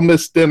 I'll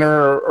miss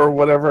dinner or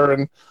whatever,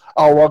 and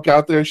I'll walk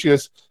out there. She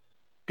goes,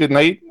 "Good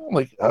night." I'm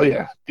like, "Oh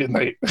yeah, good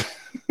night."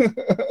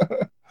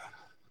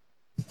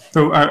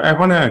 So I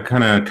want to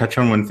kind of touch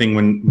on one thing.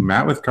 When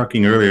Matt was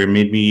talking earlier, it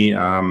made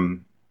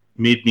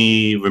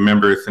me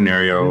remember a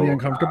scenario. Really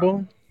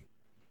uncomfortable?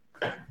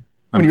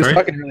 When you were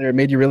talking earlier, it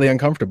made you really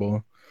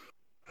uncomfortable.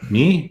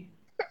 Me?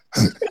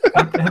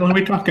 What the hell are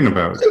we talking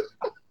about?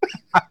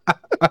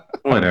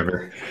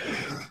 Whatever.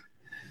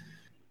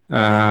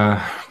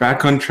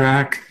 Back on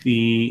track.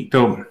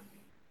 Damn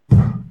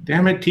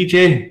it,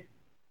 TJ.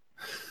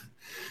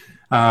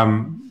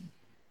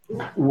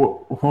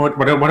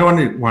 What I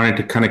wanted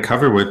to kind of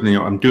cover with,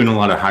 I'm doing a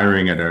lot of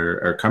hiring at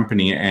our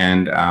company,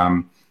 and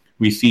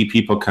we see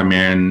people come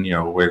in,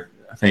 with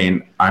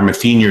saying, I'm a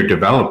senior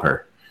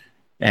developer.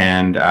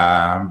 And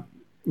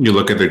you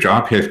look at their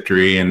job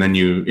history, and then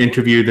you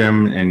interview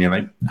them, and you're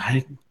like,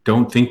 I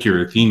don't think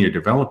you're a senior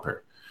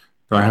developer.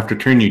 So I have to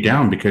turn you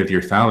down because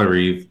your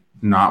salary is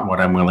not what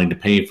I'm willing to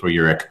pay for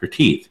your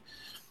expertise.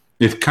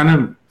 It's kind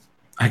of,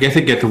 I guess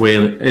it gets away,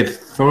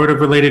 it's sort of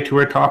related to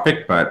our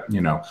topic, but,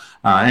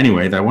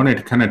 anyways, I wanted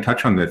to kind of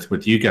touch on this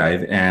with you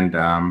guys. And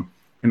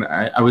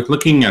I was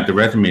looking at the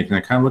resumes, and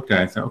I kind of looked at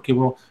it and said, okay,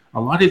 well, a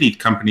lot of these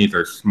companies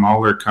are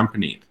smaller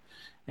companies.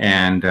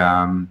 And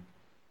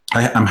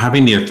I'm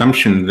having the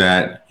assumption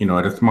that,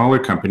 at a smaller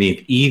company,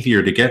 it's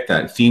easier to get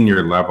that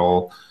senior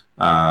level,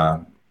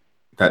 that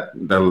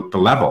the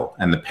level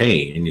and the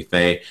pay. And you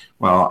say,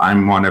 well,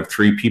 I'm one of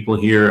 3 people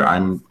here.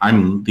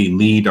 I'm the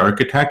lead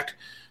architect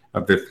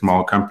of this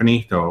small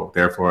company, so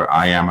therefore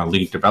I am a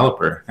lead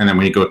developer. And then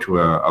when you go to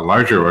a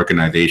larger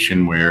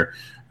organization where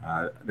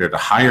there's a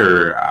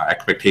higher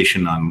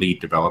expectation on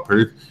lead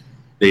developers,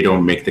 they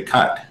don't make the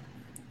cut.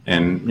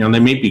 And they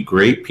may be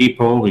great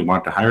people, we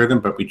want to hire them,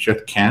 but we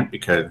just can't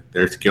because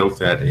their skill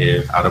set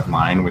is out of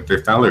line with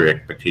their salary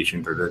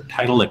expectations or their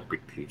title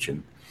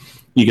expectations.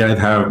 You guys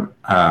have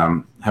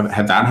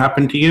had that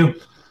happen to you?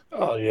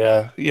 Oh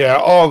yeah,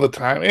 all the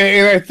time.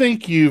 And I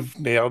think you've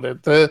nailed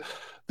it.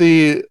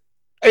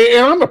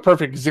 And I'm a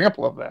perfect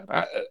example of that.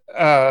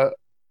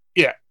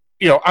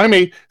 I'm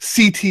a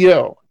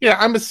CTO. Yeah,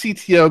 I'm a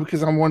CTO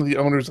because I'm one of the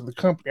owners of the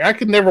company. I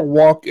could never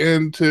walk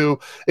into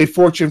a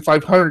Fortune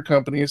 500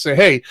 company and say,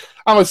 hey,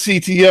 I'm a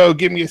CTO,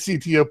 give me a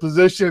CTO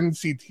position,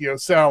 CTO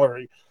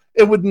salary.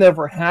 It would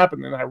never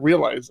happen, and I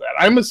realize that.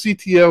 I'm a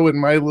CTO in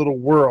my little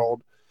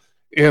world,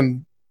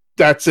 and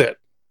that's it.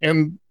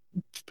 And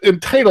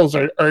titles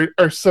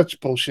are such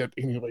bullshit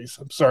anyways.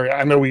 I'm sorry.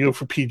 I know we go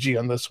for PG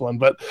on this one,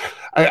 but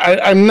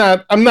I'm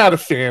not a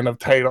fan of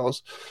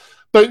titles.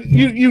 But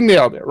you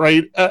nailed it,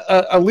 right?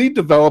 A lead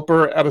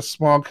developer at a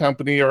small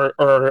company or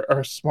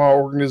a small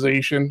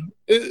organization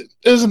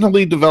isn't a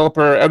lead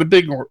developer at a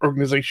big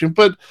organization,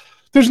 but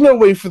there's no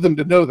way for them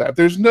to know that.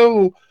 There's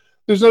no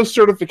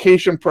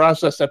certification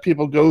process that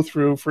people go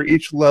through for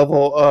each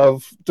level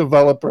of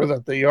developer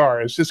that they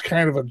are. It's just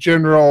kind of a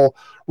general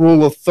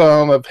rule of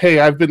thumb of, hey,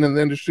 I've been in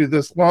the industry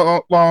this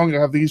long, I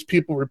have these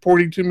people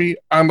reporting to me,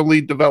 I'm a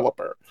lead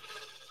developer.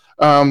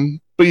 But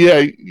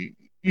yeah,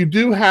 you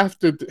do have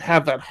to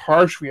have that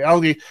harsh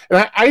reality.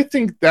 And I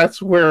think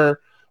that's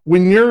where,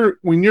 when you're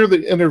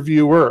the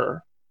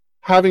interviewer,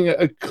 having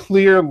a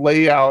clear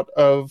layout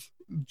of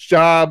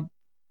job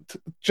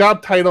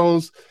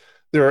titles,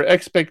 their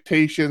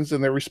expectations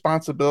and their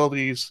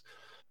responsibilities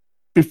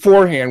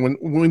beforehand,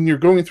 when you're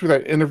going through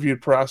that interview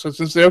process,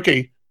 and say,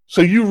 okay,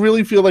 so you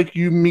really feel like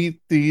you meet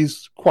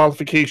these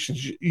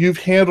qualifications. You've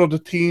handled a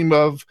team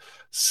of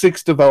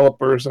 6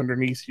 developers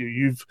underneath you.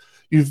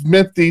 You've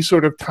met these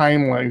sort of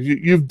timelines.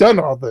 You've done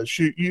all this.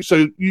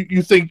 So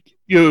you think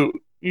you're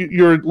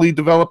a lead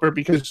developer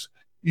because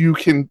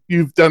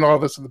you've done all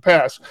this in the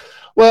past.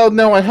 Well,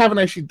 no, I haven't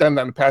actually done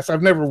that in the past.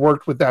 I've never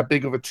worked with that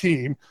big of a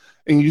team.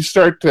 And you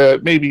start to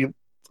maybe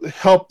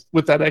help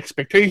with that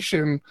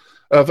expectation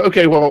of,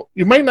 okay, well,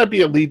 you might not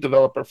be a lead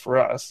developer for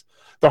us.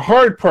 The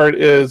hard part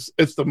is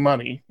it's the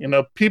money.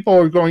 People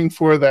are going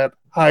for that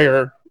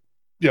higher,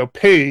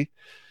 pay,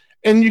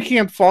 and you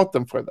can't fault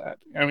them for that.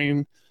 I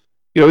mean,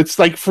 it's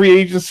like free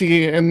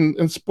agency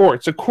in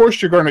sports. Of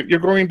course, you're going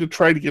to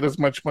try to get as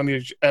much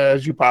money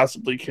as you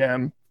possibly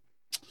can.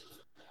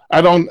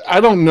 I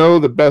don't know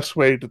the best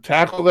way to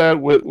tackle that,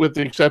 with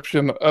the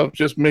exception of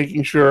just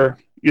making sure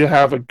you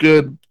have a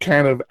good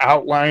kind of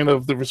outline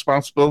of the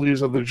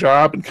responsibilities of the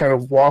job and kind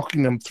of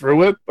walking them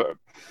through it. But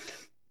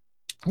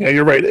yeah,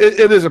 you're right.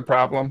 It is a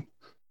problem.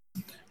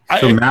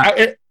 So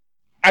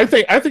I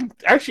think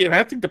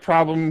the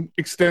problem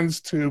extends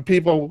to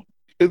people.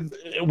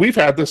 We've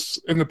had this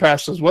in the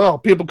past as well.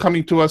 People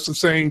coming to us and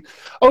saying,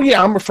 "Oh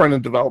yeah, I'm a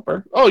front-end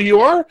developer." "Oh, you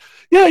are?"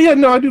 Yeah.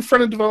 No, I do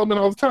front-end development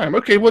all the time.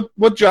 Okay, what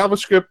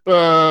JavaScript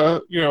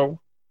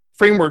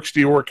frameworks do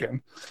you work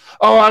in?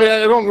 "Oh, I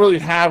don't really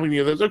have any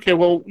of those." "Okay,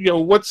 well,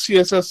 what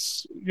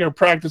CSS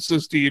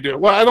practices do you do?"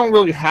 "Well, I don't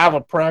really have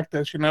a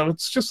practice."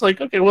 It's just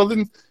like, okay, well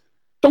then,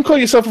 don't call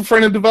yourself a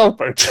front-end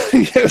developer.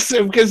 Yes,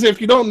 because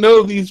if you don't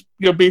know these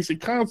basic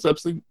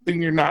concepts,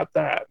 then you're not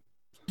that.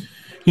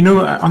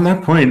 On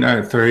that point,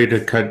 sorry to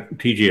cut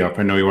TJ off.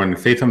 I know you wanted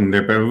to say something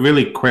there, but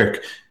really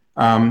quick.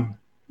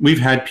 We've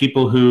had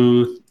people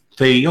who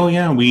say, "Oh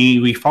yeah,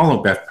 we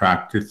follow best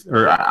practice,"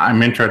 or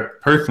 "I'm interested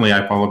personally.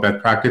 I follow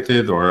best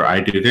practices," or "I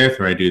do this,"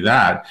 or "I do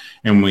that."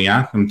 And we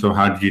ask them, "So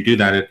how did you do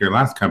that at your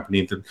last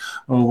company?" They said,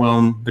 "Oh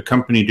well, the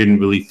company didn't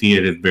really see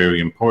it as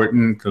very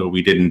important, so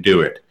we didn't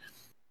do it."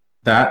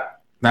 That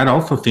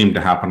also seemed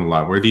to happen a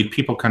lot, where these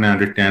people kind of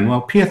understand,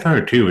 well,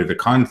 PSR2 is a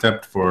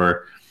concept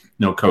for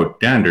code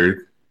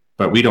standards,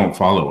 but we don't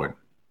follow it.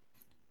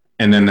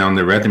 And then on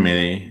the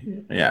resume,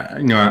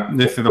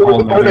 this is a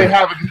whole. Or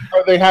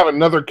they have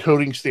another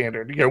coding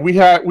standard. We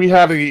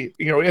have a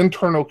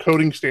internal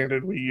coding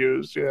standard we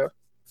use.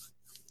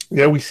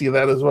 Yeah, we see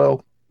that as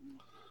well.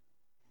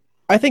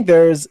 I think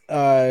there's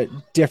a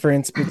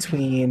difference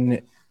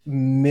between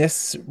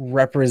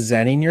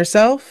misrepresenting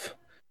yourself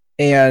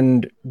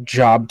and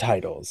job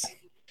titles.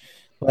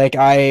 Like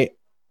I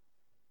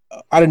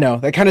don't know.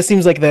 That kind of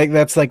seems like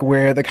that's like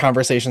where the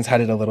conversation's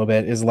headed a little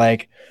bit, is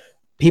like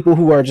people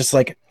who are just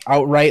like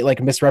outright like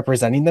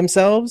misrepresenting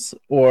themselves,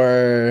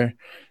 or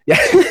who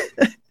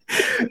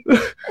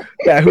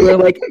are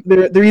like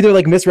they're either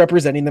like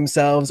misrepresenting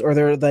themselves, or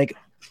they're like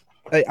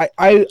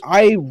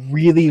I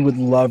really would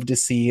love to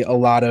see a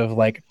lot of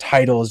like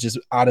titles just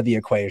out of the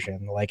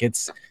equation. Like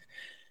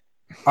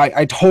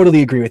I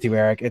totally agree with you,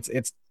 Eric.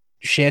 It's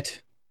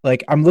shit.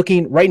 Like I'm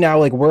looking right now,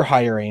 like we're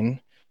hiring,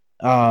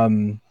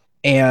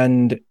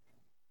 and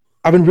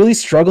I've been really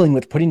struggling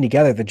with putting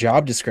together the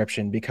job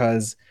description,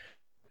 because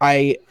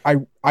I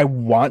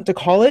want to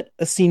call it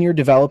a senior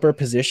developer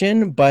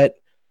position, but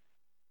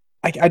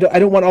I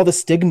don't want all the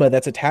stigma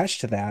that's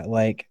attached to that.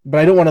 Like, but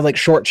I don't want to like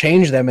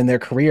shortchange them in their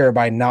career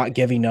by not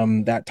giving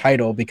them that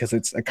title, because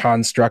it's a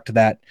construct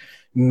that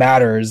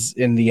matters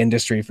in the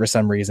industry for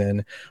some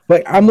reason.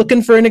 Like I'm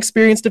looking for an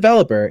experienced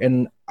developer,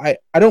 and I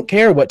don't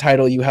care what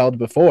title you held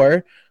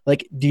before.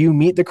 Like, do you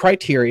meet the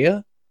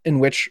criteria in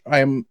which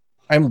I'm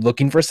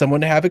looking for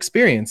someone to have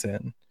experience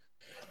in?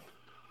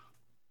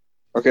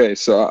 Okay,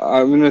 so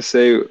I'm gonna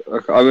say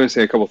a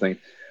couple things.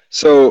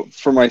 So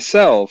for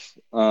myself,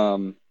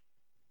 I've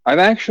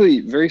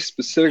actually very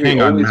specifically.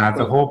 Hang on, Matt.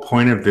 The whole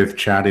point of this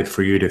chat is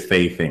for you to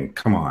say things.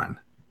 Come on.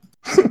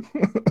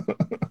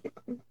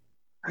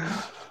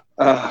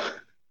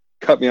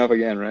 Cut me off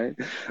again, right?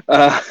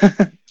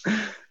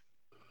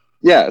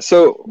 Yeah.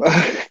 So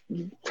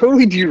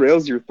totally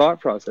derails your thought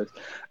process.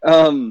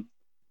 On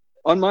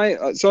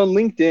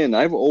LinkedIn,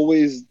 I've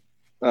always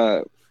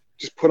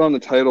just put on the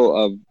title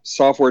of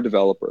software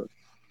developer,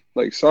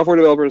 like software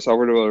developer,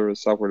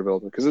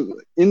 because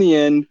in the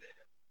end,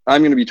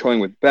 I'm going to be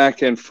toying with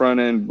back end, front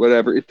end,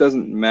 whatever. It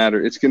doesn't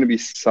matter. It's going to be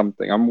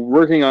something. I'm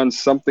working on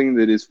something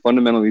that is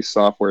fundamentally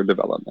software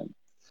development.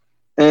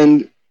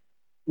 And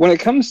when it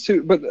comes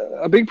to, but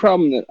a big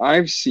problem that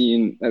I've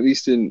seen, at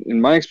least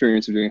in my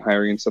experience of doing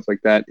hiring and stuff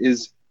like that,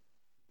 is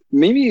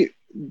maybe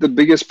the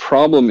biggest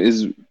problem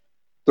is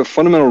the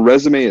fundamental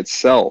resume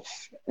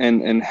itself,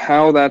 and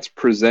how that's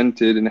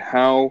presented, and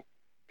how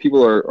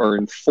people are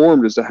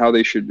informed as to how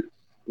they should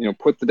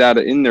put the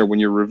data in there when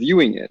you're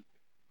reviewing it.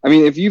 I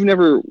mean, if you've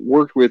never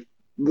worked with,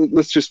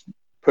 let's just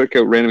pick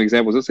out random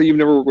examples. Let's say you've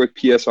never worked with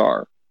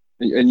PSR,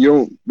 and you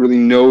don't really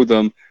know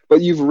them, but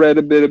you've read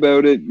a bit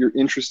about it, you're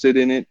interested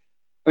in it.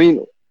 I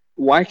mean,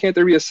 why can't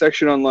there be a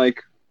section on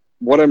like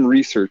what I'm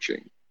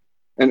researching?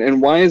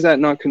 And why is that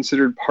not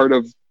considered part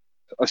of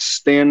a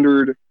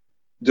standard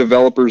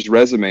developer's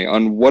resume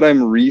on what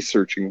I'm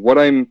researching, what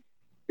I'm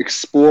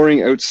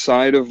exploring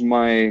outside of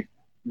my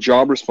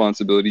job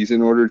responsibilities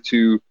in order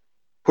to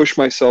push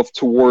myself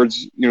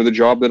towards the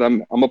job that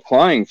I'm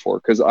applying for,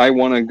 because I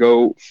want to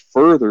go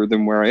further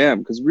than where I am.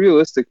 Because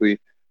realistically,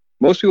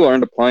 most people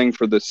aren't applying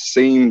for the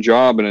same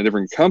job in a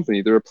different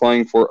company. They're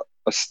applying for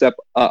a step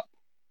up.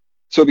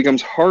 So it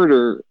becomes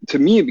harder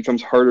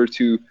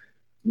to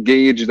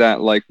gauge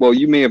that, like, well,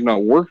 you may have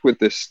not worked with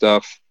this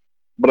stuff,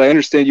 but I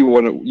understand you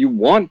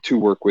want to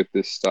work with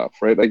this stuff,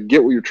 right? I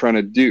get what you're trying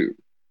to do.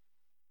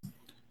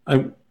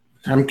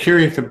 I'm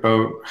curious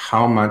about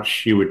how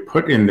much you would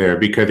put in there,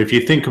 because if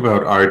you think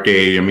about our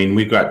day, I mean,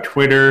 we've got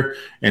Twitter,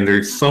 and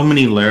there's so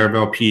many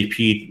Laravel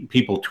PP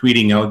people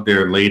tweeting out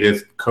their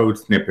latest code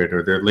snippet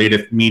or their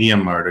latest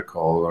Medium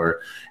article,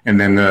 and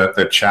then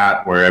the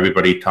chat where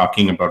everybody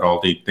talking about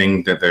all the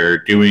things that they're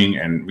doing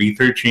and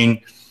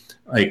researching,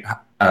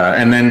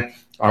 and then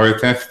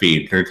RSS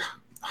feed. There's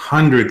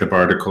hundreds of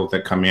articles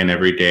that come in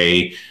every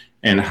day,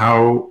 and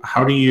how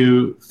do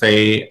you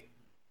say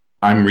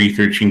I'm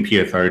researching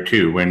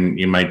PSR2 when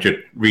you might just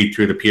read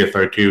through the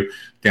PSR2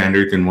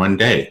 standards in one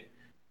day?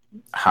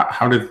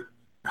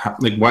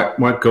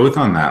 What goes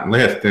on that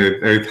list?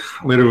 There's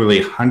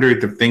literally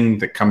hundreds of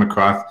things that come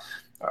across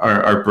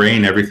our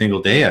brain every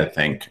single day, I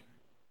think.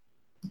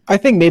 I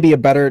think maybe a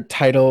better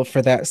title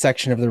for that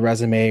section of the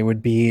resume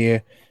would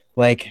be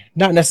like,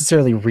 not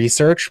necessarily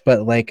research,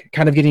 but like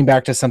kind of getting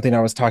back to something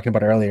I was talking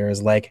about earlier,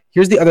 is like,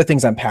 here's the other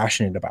things I'm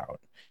passionate about.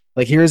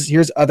 Like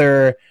here's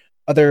other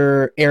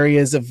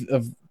areas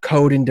of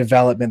code and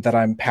development that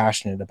I'm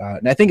passionate about.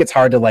 And I think it's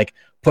hard to like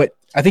put,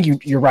 I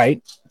think you're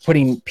right.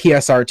 Putting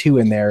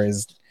PSR2 in there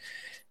is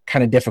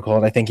kind of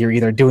difficult. I think you're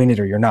either doing it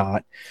or you're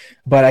not.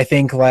 But I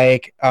think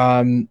like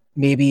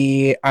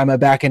maybe I'm a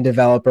backend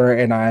developer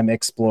and I'm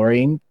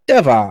exploring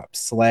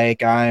DevOps.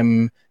 Like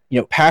I'm,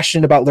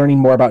 passionate about learning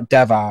more about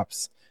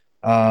DevOps.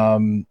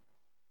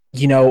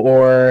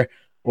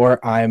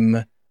 Or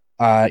I'm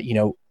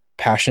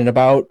passionate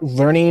about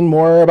learning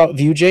more about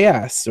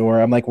Vue.js, or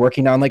I'm like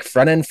working on like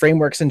front end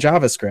frameworks in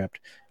JavaScript.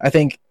 I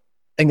think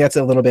that's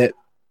a little bit,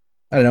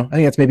 I don't know. I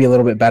think that's maybe a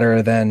little bit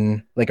better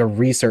than like a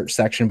research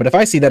section. But if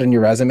I see that in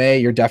your resume,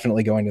 you're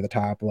definitely going to the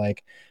top.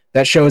 Like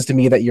that shows to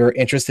me that you're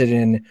interested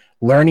in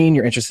learning,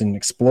 you're interested in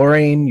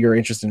exploring, you're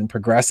interested in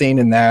progressing,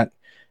 and that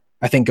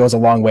I think goes a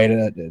long way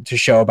to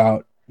show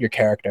about your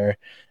character.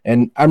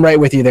 And I'm right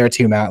with you there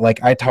too, Matt.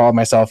 Like I call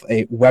myself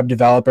a web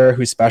developer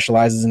who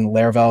specializes in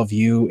Laravel,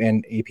 Vue,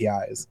 and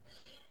APIs.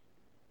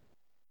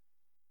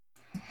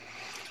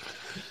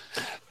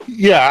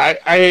 Yeah,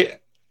 I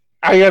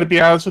got to be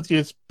honest with you.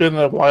 It's been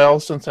a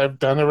while since I've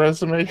done a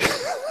resume,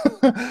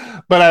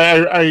 but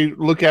I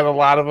look at a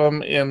lot of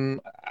them, and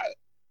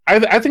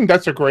I think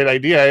that's a great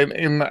idea.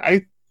 And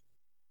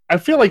I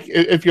feel like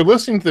if you're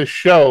listening to the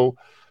show,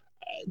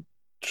 I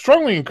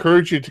strongly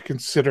encourage you to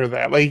consider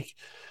that. Like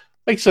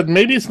I said,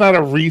 maybe it's not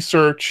a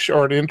research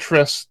or an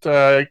interest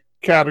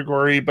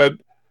category, but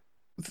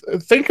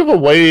think of a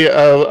way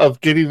of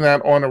getting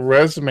that on a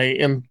resume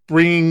and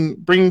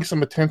bringing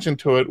some attention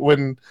to it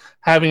when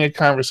having a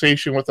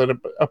conversation with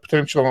a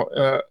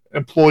potential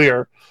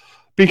employer,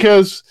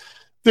 because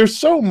there's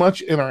so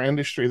much in our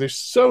industry. There's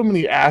so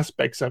many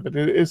aspects of it.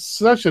 It's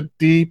such a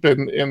deep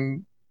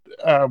and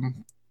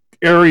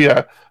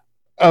area.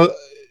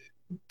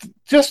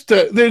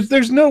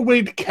 There's no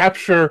way to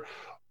capture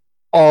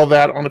all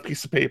that on a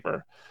piece of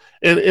paper,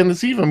 and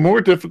it's even more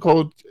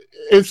difficult.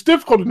 It's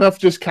difficult enough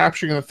just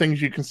capturing the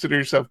things you consider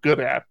yourself good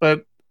at,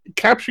 but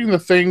capturing the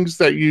things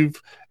that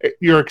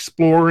you're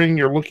exploring,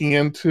 you're looking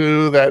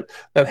into, that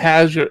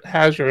has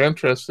your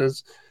interest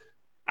is.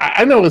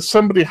 I know as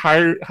somebody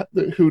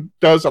who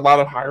does a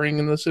lot of hiring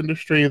in this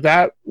industry,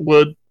 that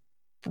would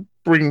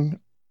bring.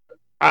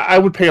 I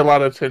would pay a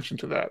lot of attention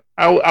to that.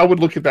 I would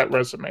look at that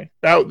resume.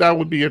 That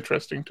would be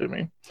interesting to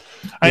me.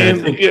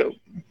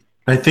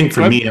 I think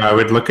for me, I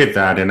would look at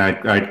that and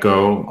I'd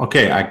go,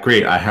 okay,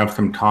 great. I have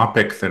some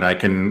topics that I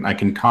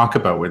can talk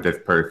about with this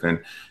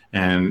person,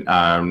 and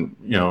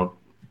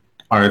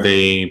are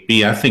they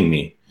BSing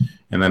me?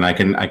 And then I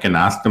can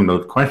ask them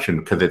those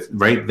questions because it's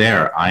right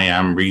there. I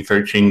am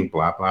researching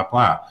blah blah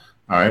blah.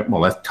 All right,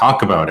 well, let's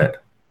talk about it.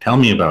 Tell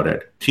me about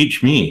it.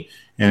 Teach me.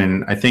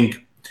 And I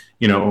think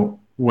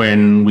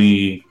when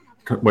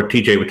what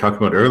TJ was talking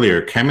about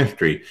earlier,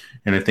 chemistry,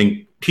 and I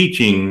think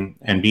teaching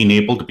and being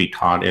able to be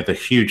taught is a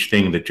huge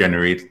thing that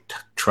generates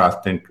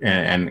trust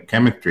and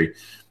chemistry.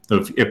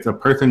 So if the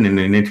person in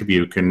an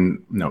interview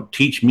can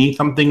teach me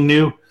something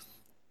new,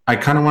 I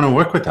kind of want to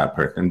work with that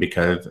person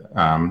because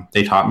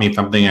they taught me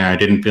something and I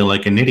didn't feel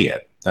like an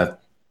idiot.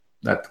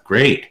 That's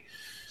great.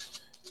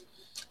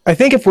 I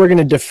think if we're going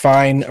to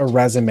define a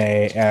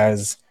resume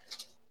as,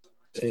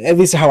 at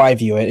least how I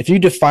view it, if you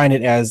define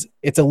it as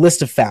it's a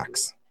list of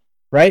facts,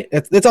 right?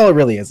 That's all it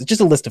really is. It's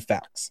just a list of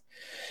facts.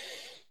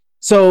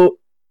 So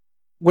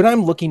when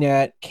I'm looking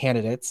at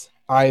candidates,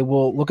 I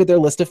will look at their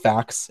list of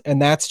facts, and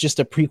that's just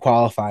a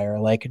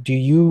pre-qualifier. Like, do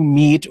you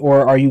meet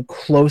or are you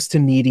close to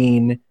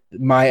meeting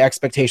my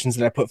expectations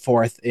that I put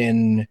forth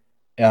in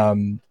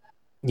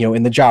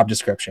the job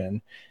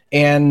description?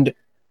 And,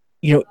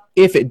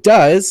 if it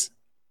does,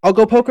 I'll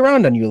go poke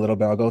around on you a little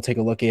bit. I'll go take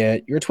a look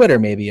at your Twitter.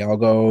 Maybe I'll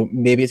go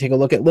take a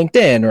look at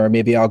LinkedIn, or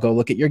maybe I'll go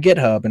look at your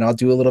GitHub, and I'll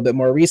do a little bit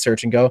more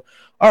research and go,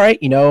 all right,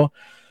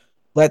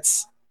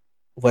 let's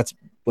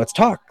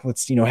talk.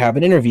 Let's, have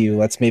an interview.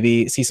 Let's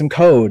maybe see some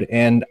code.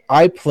 And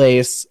I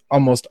place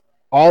almost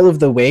all of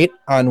the weight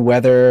on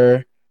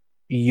whether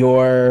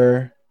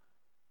your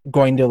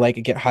going to like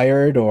get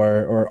hired,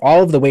 or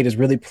all of the weight is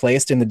really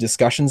placed in the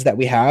discussions that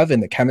we have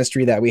and the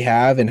chemistry that we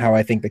have and how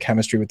I think the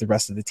chemistry with the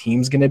rest of the team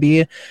is going to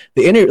be.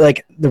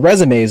 The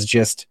resume is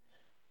just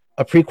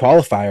a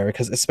pre-qualifier,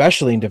 because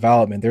especially in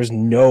development, there's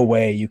no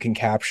way you can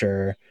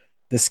capture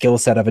the skill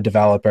set of a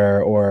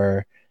developer,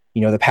 or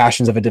the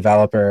passions of a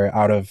developer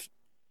out of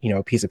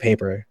a piece of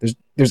paper.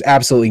 There's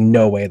absolutely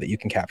no way that you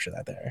can capture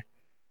that there.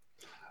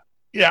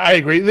 Yeah, I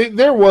agree.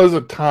 There was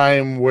a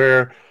time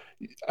where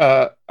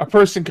a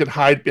person could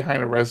hide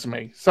behind a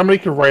resume. Somebody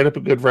could write up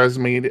a good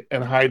resume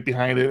and hide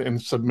behind it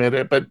and submit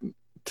it. But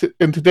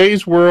in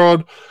today's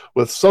world,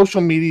 with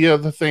social media,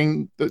 the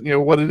thing that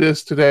what it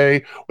is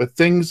today, with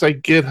things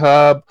like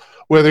GitHub,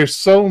 where there's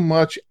so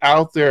much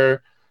out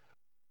there,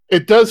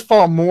 it does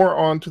fall more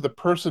onto the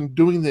person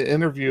doing the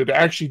interview to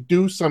actually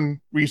do some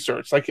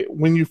research. Like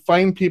when you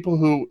find people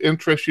who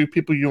interest you,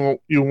 people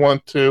you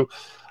want to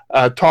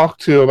talk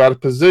to about a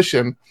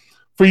position,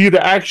 for you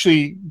to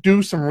actually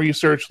do some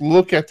research,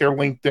 look at their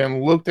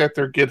LinkedIn, look at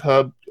their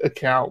GitHub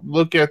account,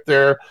 look at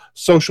their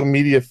social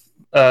media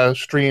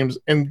streams,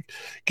 and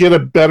get a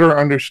better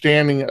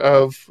understanding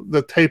of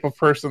the type of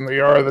person they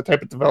are, the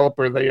type of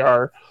developer they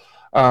are.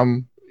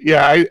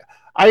 I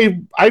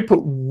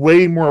put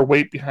way more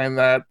weight behind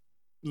that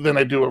than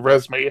I do a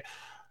resume.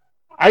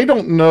 I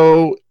don't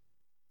know.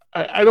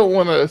 I don't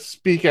want to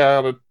speak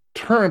out of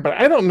turn, but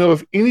I don't know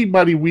if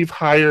anybody we've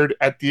hired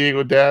at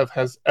Diego Dev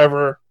has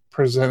ever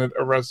presented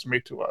a resume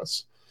to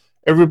us.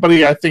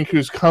 Everybody I think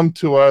who's come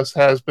to us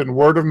has been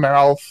word of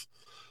mouth,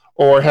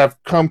 or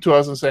have come to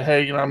us and say,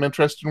 hey, I'm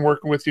interested in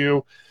working with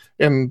you.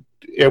 And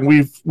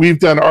we've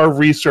done our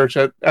research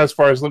as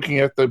far as looking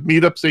at the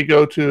meetups they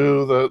go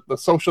to, the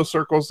social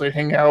circles they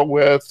hang out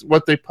with,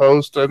 what they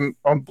post on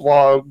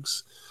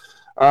blogs.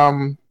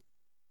 I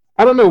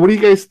don't know. What do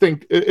you guys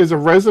think? Is a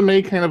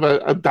resume kind of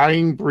a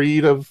dying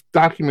breed of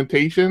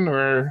documentation,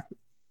 or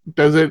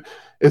is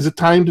it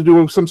time to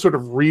do some sort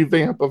of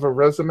revamp of a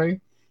resume?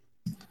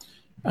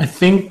 I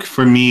think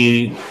for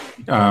me,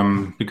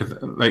 because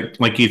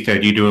like you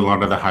said, you do a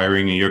lot of the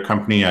hiring in your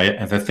company.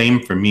 The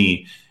same for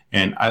me,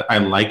 and I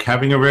like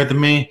having a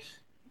resume,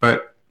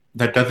 but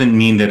that doesn't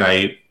mean that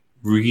I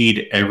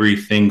read every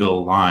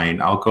single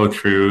line. I'll go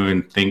through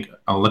and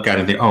I'll look at it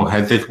and think, oh,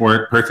 has this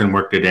person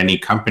worked at any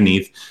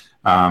companies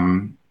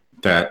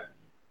that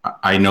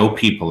I know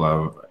people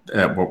of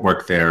that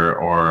work there,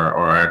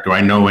 or do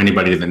I know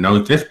anybody that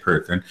knows this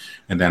person?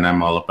 And then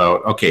I'm all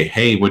about, okay,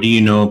 hey, what do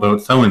you know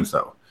about so and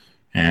so?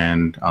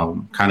 And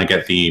I'll kind of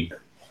get the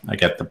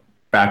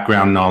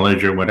background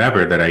knowledge or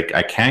whatever that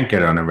I can't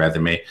get on a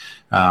resume,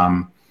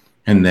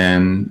 and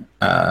then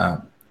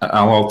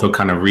I'll also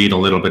kind of read a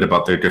little bit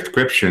about their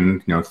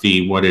description,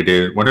 see what it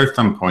is, what are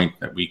some talking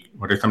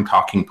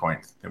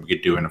points that we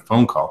could do in a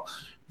phone call.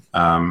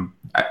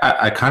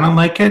 I kind of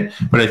like it,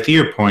 but I see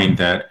your point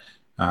that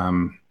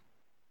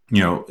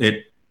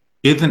it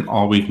isn't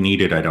always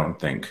needed, I don't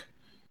think.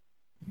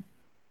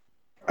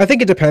 I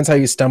think it depends how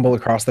you stumble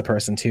across the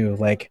person too.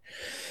 Like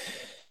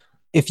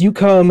if you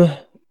come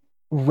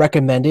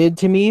recommended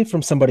to me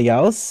from somebody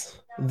else,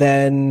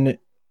 then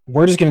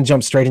we're just going to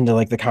jump straight into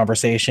like the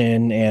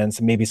conversation and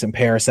maybe some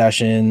pair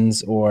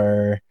sessions,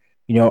 or,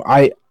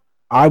 I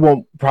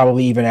won't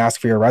probably even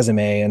ask for your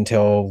resume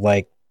until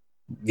like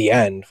the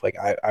end. Like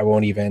I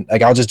won't even,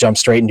 like, I'll just jump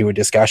straight into a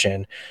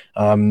discussion.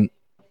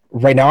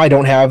 Right now I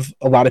don't have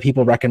a lot of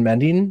people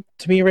recommending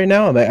to me right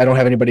now. I don't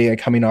have anybody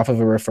coming off of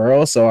a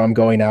referral. So I'm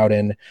going out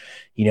and,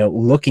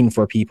 looking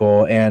for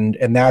people.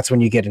 And that's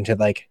when you get into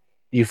like,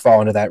 you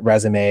fall into that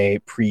resume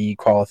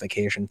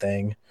pre-qualification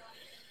thing.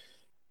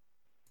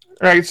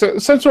 All right. So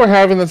since we're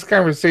having this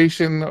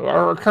conversation,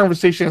 our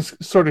conversation has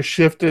sort of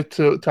shifted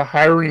to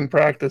hiring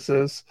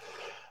practices.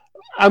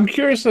 I'm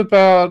curious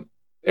about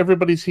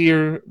everybody's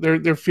here,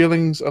 their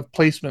feelings of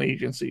placement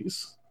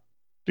agencies.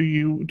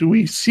 Do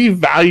we see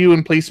value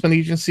in placement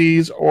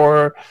agencies,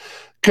 or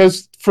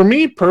because for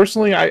me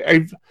personally,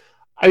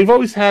 I've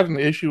always had an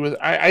issue with,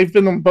 I've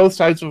been on both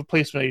sides of a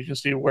placement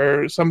agency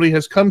where somebody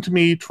has come to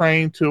me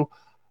trying to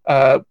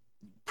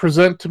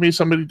present to me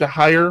somebody to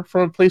hire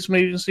from a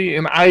placement agency,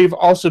 and I've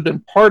also been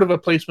part of a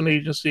placement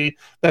agency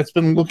that's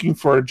been looking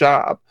for a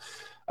job.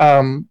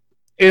 And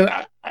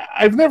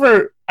I've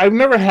never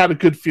had a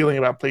good feeling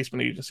about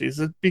placement agencies,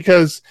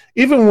 because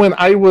even when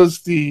I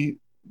was the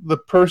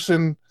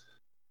person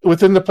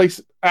within the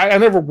place, I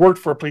never worked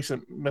for a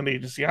placement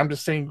agency. I'm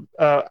just saying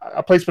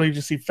a placement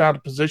agency found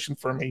a position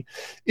for me.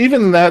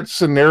 Even in that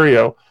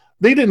scenario,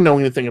 they didn't know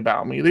anything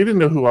about me. They didn't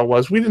know who I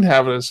was. We didn't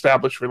have an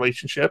established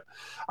relationship.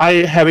 I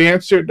had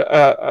answered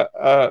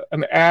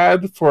an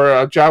ad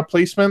for a job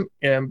placement,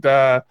 and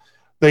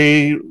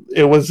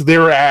it was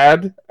their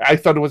ad. I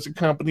thought it was a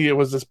company. It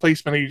was this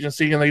placement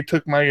agency, and they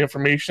took my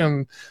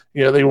information.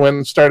 They went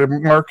and started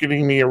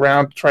marketing me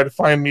around to try to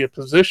find me a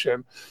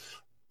position.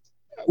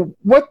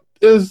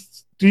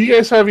 Do you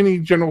guys have any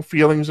general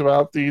feelings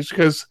about these?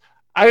 Because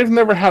I've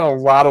never had a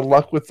lot of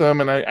luck with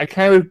them, and I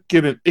kind of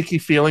get an icky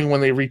feeling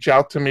when they reach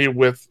out to me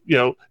with,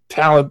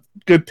 talent,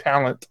 good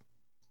talent.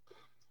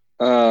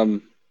 I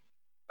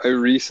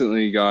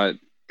recently got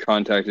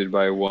contacted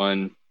by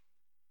one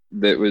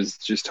that was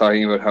just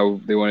talking about how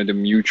they wanted to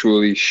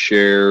mutually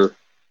share,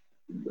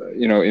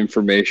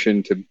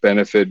 information to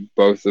benefit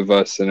both of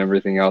us and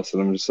everything else.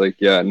 And I'm just like,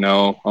 yeah,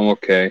 no, I'm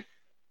okay.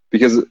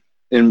 Because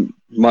in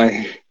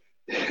my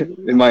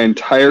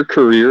entire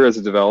career as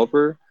a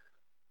developer,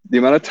 the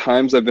amount of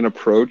times I've been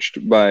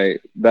approached by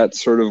that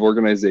sort of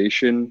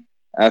organization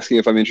asking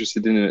if I'm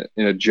interested in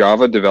a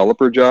Java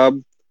developer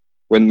job,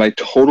 when my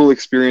total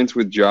experience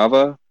with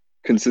Java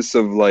consists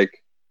of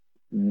like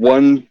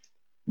one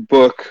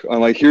book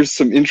on like, here's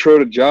some intro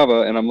to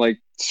Java, and I'm like,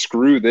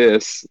 screw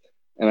this,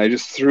 and I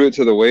just threw it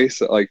by the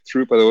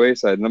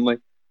wayside. And I'm like,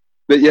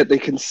 but yet they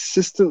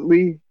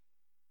consistently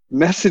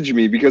message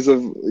me because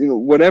of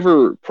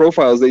whatever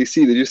profiles they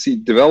see. They just see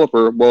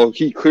developer. Well,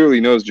 he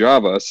clearly knows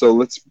Java, so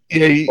let's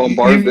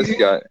bombard this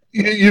guy.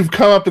 You've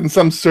come up in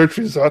some search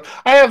result.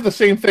 I have the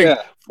same thing.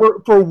 Yeah.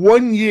 For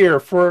 1 year,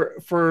 for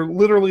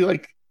literally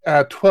like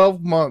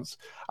 12 months,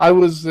 I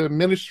was the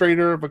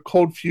administrator of a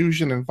Cold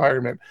Fusion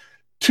environment.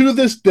 To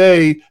this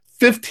day,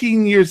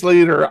 15 years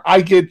later,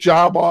 I get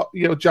job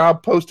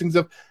postings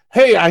of,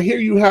 hey, I hear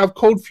you have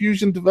Cold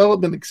Fusion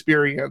development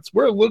experience.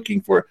 We're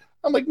looking for.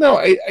 I'm like, no,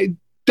 I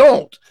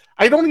don't.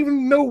 I don't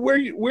even know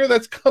where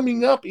that's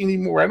coming up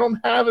anymore. I don't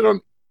have it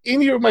on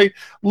any of my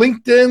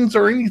LinkedIn's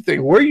or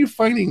anything. Where are you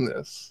finding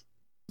this?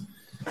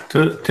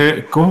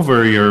 To go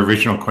over your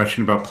original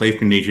question about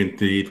placement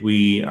agencies,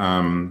 we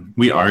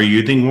are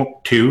using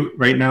two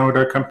right now at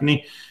our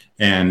company,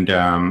 and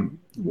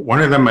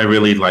one of them I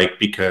really like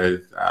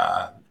because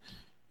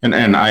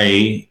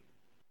the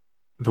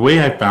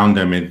way I found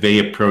them is they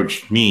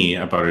approached me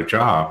about a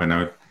job, and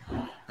I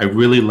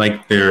really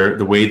liked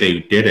the way they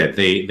did it.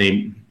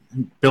 They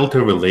built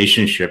a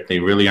relationship. They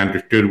really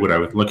understood what I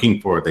was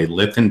looking for. They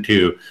listened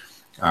to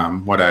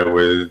what I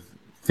was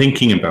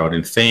thinking about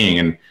and saying,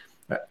 and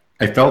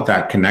I felt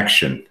that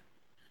connection.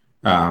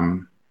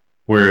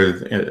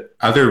 Whereas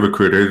other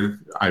recruiters,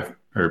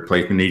 or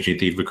placement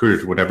agency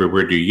recruiters, whatever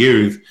word you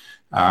use,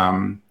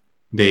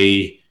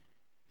 they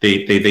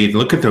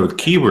look at those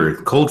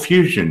keywords, Cold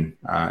Fusion,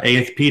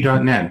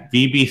 ASP.NET,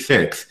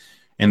 VB6,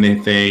 and they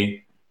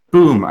say,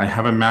 boom, I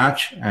have a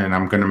match, and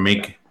I'm going to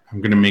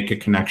make a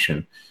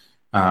connection.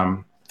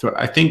 So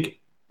I think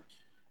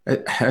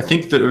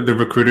the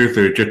recruiters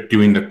that are just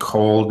doing the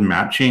cold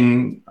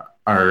matching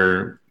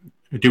are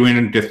doing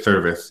a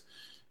disservice.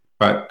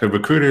 But the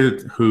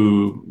recruiters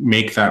who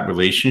make that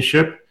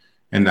relationship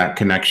and that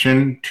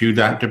connection to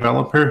that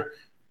developer,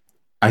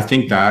 I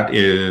think that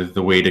is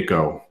the way to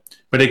go.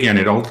 But again,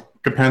 it all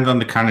depends on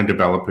the kind of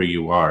developer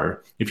you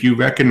are. If you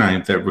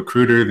recognize that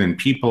recruiters and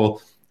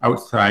people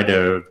outside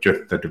of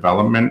just the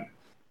development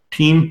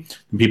team,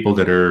 people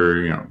that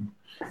are,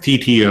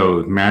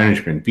 CTOs,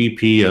 management,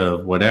 VP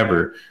of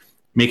whatever,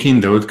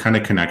 making those kind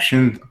of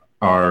connections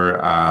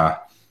are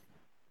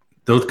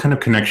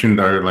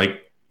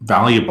like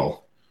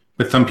valuable.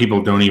 But some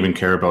people don't even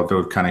care about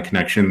those kind of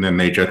connections, and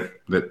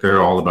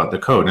they're all about the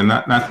code, and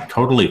that's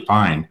totally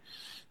fine.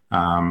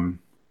 I'm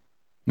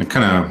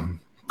kind of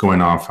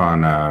going off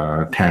on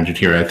a tangent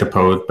here, I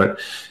suppose, but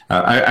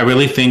I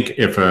really think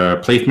if a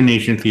placement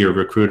agency or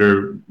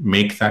recruiter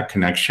makes that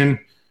connection,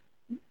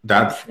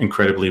 that's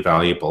incredibly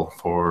valuable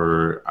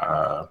for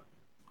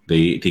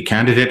the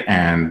candidate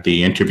and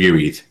the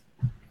interviewees.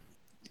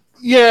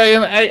 Yeah,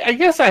 and I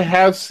guess I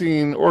have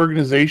seen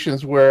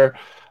organizations where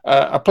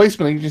a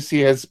placement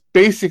agency has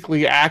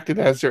basically acted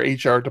as their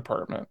HR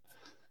department.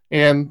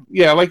 And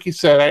yeah, like you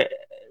said,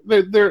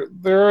 there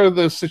are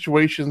those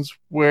situations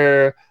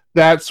where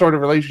that sort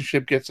of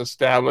relationship gets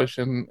established,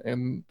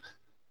 and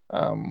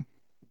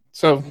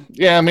so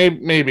yeah,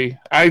 maybe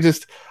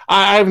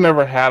I've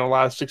never had a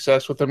lot of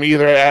success with them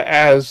either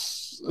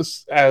as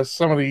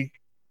somebody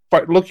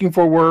looking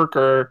for work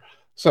or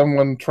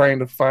someone trying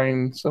to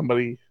find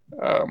somebody.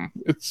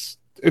 It's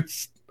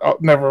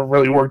never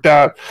really worked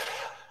out.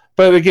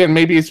 But again,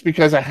 maybe it's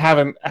because I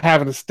haven't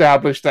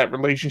established that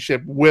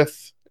relationship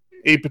with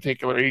a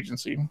particular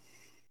agency.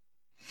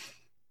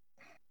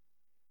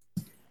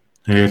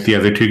 If the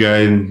other two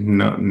guys,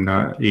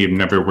 you've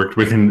never worked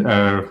with him.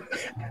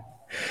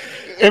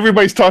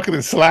 Everybody's talking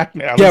in Slack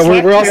now. Yeah,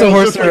 we're also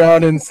horsing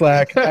around in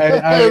Slack.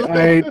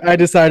 I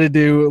decided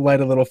to light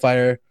a little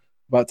fire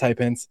about type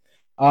hints.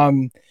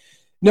 No,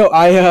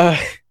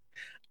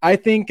 I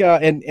think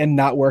and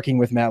not working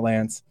with Matt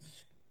Lance.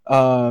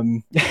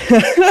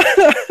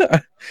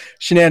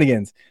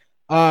 Shenanigans.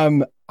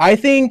 I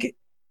think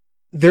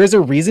there's a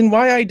reason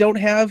why I don't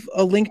have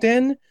a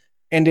LinkedIn,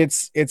 and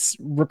it's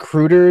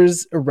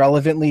recruiters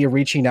irrelevantly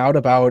reaching out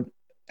about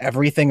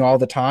everything all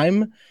the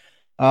time.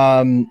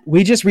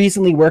 We just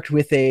recently worked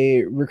with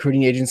a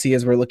recruiting agency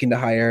as we're looking to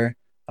hire.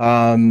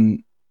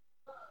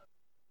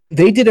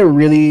 They did a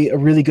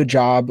really good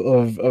job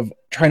of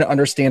trying to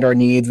understand our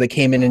needs. They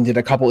came in and did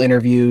a couple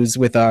interviews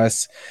with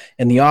us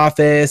in the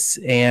office,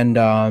 and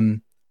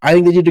I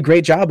think they did a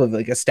great job of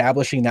like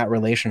establishing that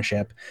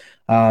relationship.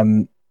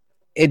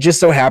 It just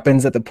so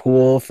happens that the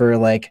pool for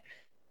like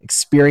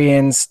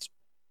experienced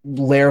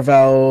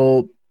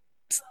Laravel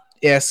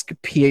ISK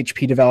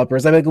PHP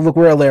developers. I mean, look,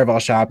 we're a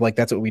Laravel shop. Like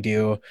that's what we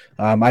do.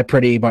 I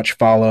pretty much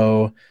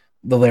follow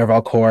the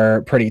Laravel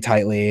core pretty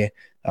tightly.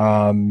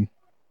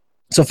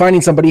 So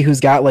finding somebody who's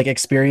got like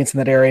experience in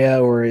that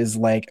area or is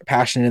like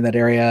passionate in that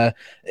area,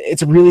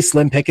 it's really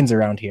slim pickings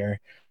around here.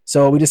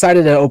 So we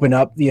decided to open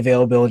up the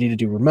availability to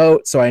do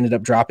remote. So I ended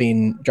up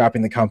dropping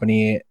the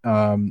company,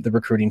 the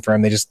recruiting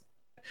firm.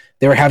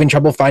 They were having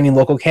trouble finding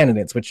local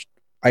candidates, which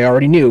I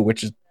already knew,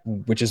 which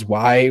is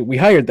why we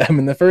hired them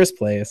in the first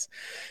place.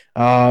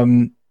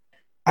 I'm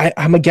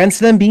against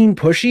them being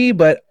pushy,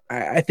 but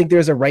I think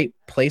there's a right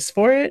place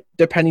for it,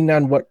 depending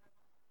on what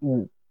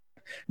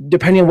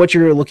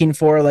you're looking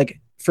for. Like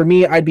for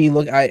me, I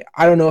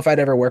don't know if I'd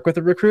ever work with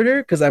a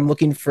recruiter because I'm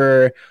looking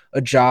for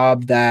a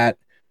job that,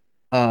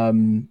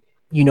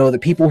 the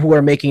people who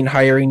are making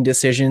hiring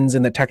decisions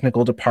in the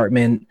technical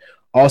department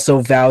also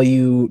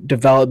value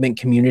development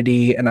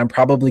community, and I'm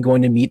probably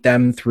going to meet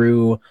them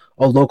through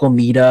a local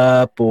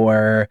meetup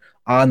or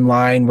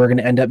online. We're going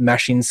to end up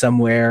meshing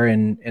somewhere,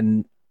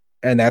 and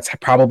that's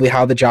probably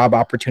how the job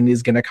opportunity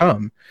is going to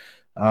come.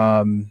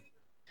 And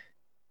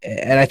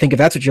I think if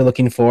that's what you're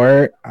looking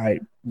for,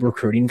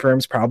 recruiting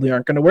firms probably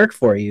aren't going to work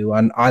for you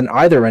on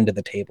either end of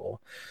the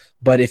table.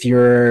 But if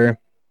you're,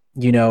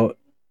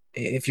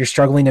 if you're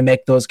struggling to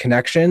make those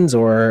connections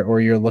or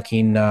you're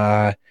looking,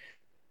 God,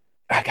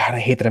 I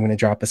hate that I'm going to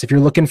drop this. If you're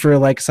looking for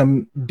like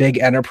some big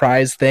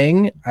enterprise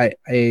thing, I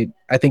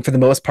think for the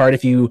most part,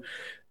 if you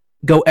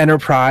go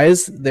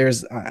enterprise,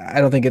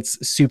 I don't think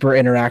it's super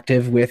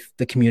interactive with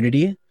the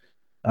community.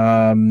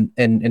 And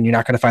you're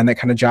not going to find that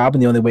kind of job.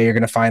 And the only way you're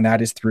going to find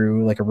that is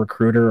through like a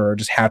recruiter or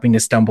just happening to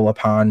stumble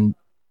upon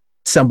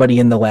somebody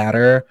in the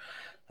ladder.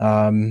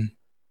 I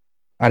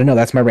don't know.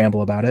 That's my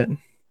ramble about it.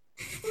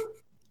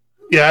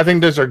 Yeah, I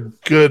think those are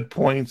good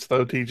points,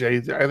 though,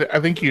 TJ. I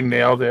think you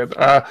nailed it.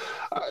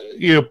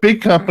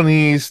 Big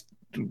companies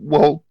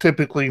will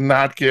typically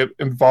not get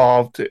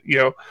involved.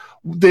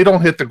 They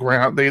don't hit the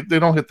ground. They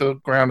don't hit the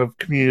ground of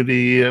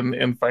community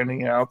and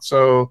finding out.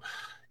 So,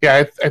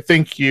 yeah, I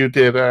think you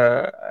did.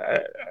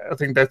 I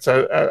think that's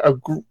a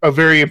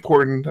very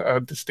important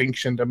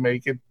distinction to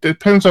make. It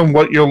depends on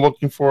what you're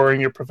looking for in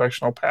your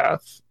professional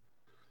path.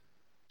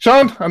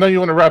 Sean, I know you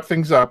want to wrap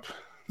things up.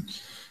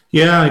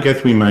 Yeah, I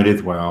guess we might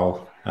as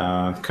well.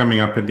 Coming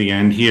up at the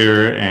end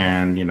here,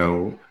 and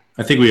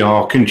I think we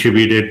all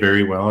contributed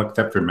very well,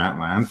 except for Matt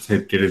Lance. He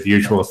did his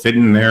usual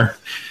sitting there.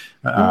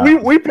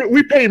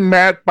 We pay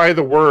Matt by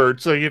the word,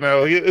 so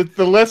the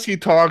less he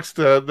talks,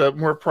 the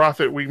more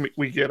profit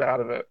we get out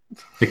of it.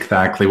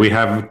 Exactly. We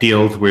have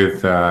deals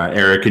with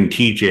Eric and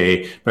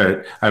TJ,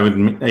 but I was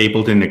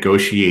able to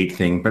negotiate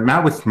things. But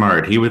Matt was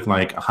smart. He was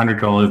like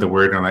 $100 a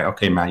word, and I'm like,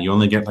 okay, Matt, you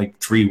only get like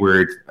 3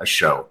 words a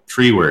show.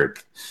 3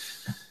 words.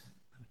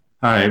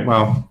 All right,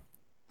 well,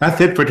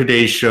 that's it for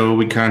today's show.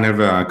 We kind of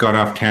got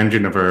off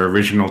tangent of our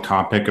original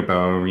topic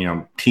about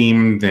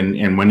teams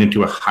and went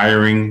into a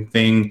hiring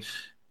thing.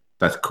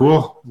 That's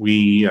cool.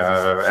 We,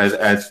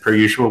 as per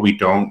usual, we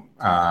don't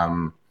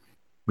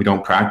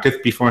practice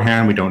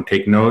beforehand. We don't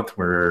take notes.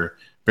 We're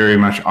very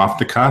much off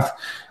the cuff.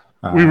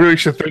 We really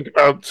should think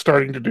about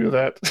starting to do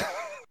that.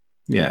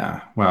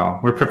 Yeah, well,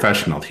 we're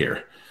professionals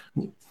here.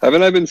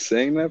 Haven't I been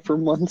saying that for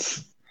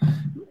months?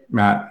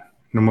 Matt.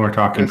 No more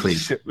talking,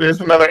 please.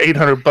 There's another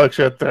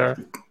 $800 out there.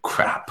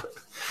 Crap.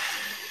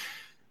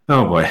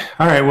 Oh, boy.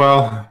 All right.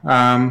 Well,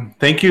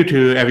 thank you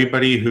to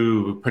everybody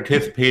who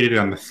participated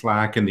on the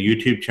Slack and the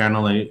YouTube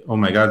channel. Oh,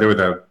 my God. There was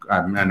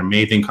an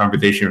amazing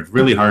conversation. It was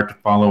really hard to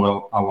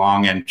follow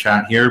along and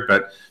chat here,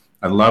 but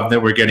I love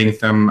that we're getting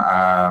some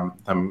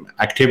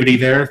activity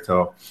there.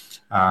 So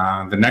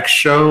the next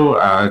show,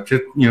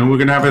 we're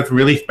going to have a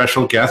really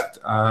special guest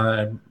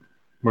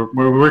we're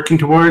working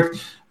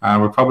towards.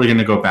 We're probably going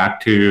to go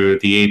back to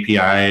the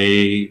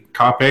API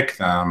topic.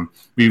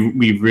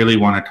 We really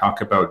want to talk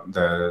about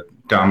the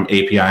dumb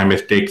API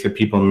mistakes that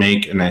people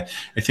make, and I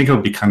think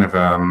it'll be kind of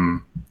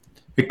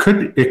it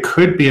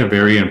could be a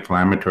very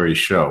inflammatory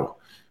show.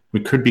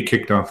 We could be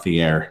kicked off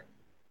the air.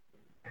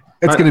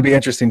 It's going to be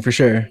interesting for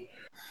sure.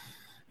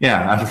 Yeah,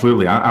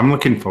 absolutely. I'm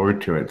looking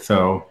forward to it.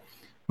 So,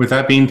 with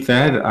that being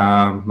said,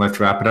 let's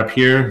wrap it up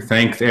here.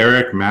 Thanks,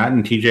 Eric, Matt,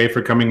 and TJ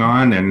for coming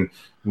on, and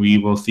we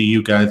will see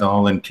you guys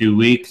all in 2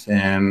 weeks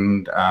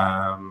and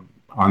on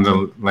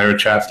the Lara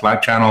Chat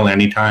Slack channel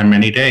anytime,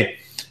 any day.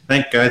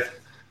 Thanks, guys.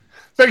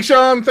 Thanks,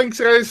 Sean. Thanks,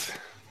 guys.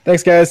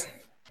 Thanks, guys.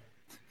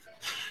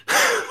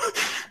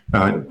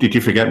 Did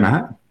you forget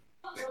Matt?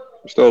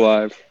 I'm still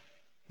alive.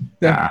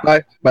 Yeah.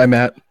 Bye. Bye,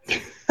 Matt.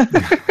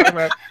 Bye,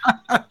 Matt.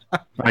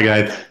 Bye,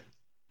 guys.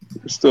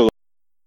 We're still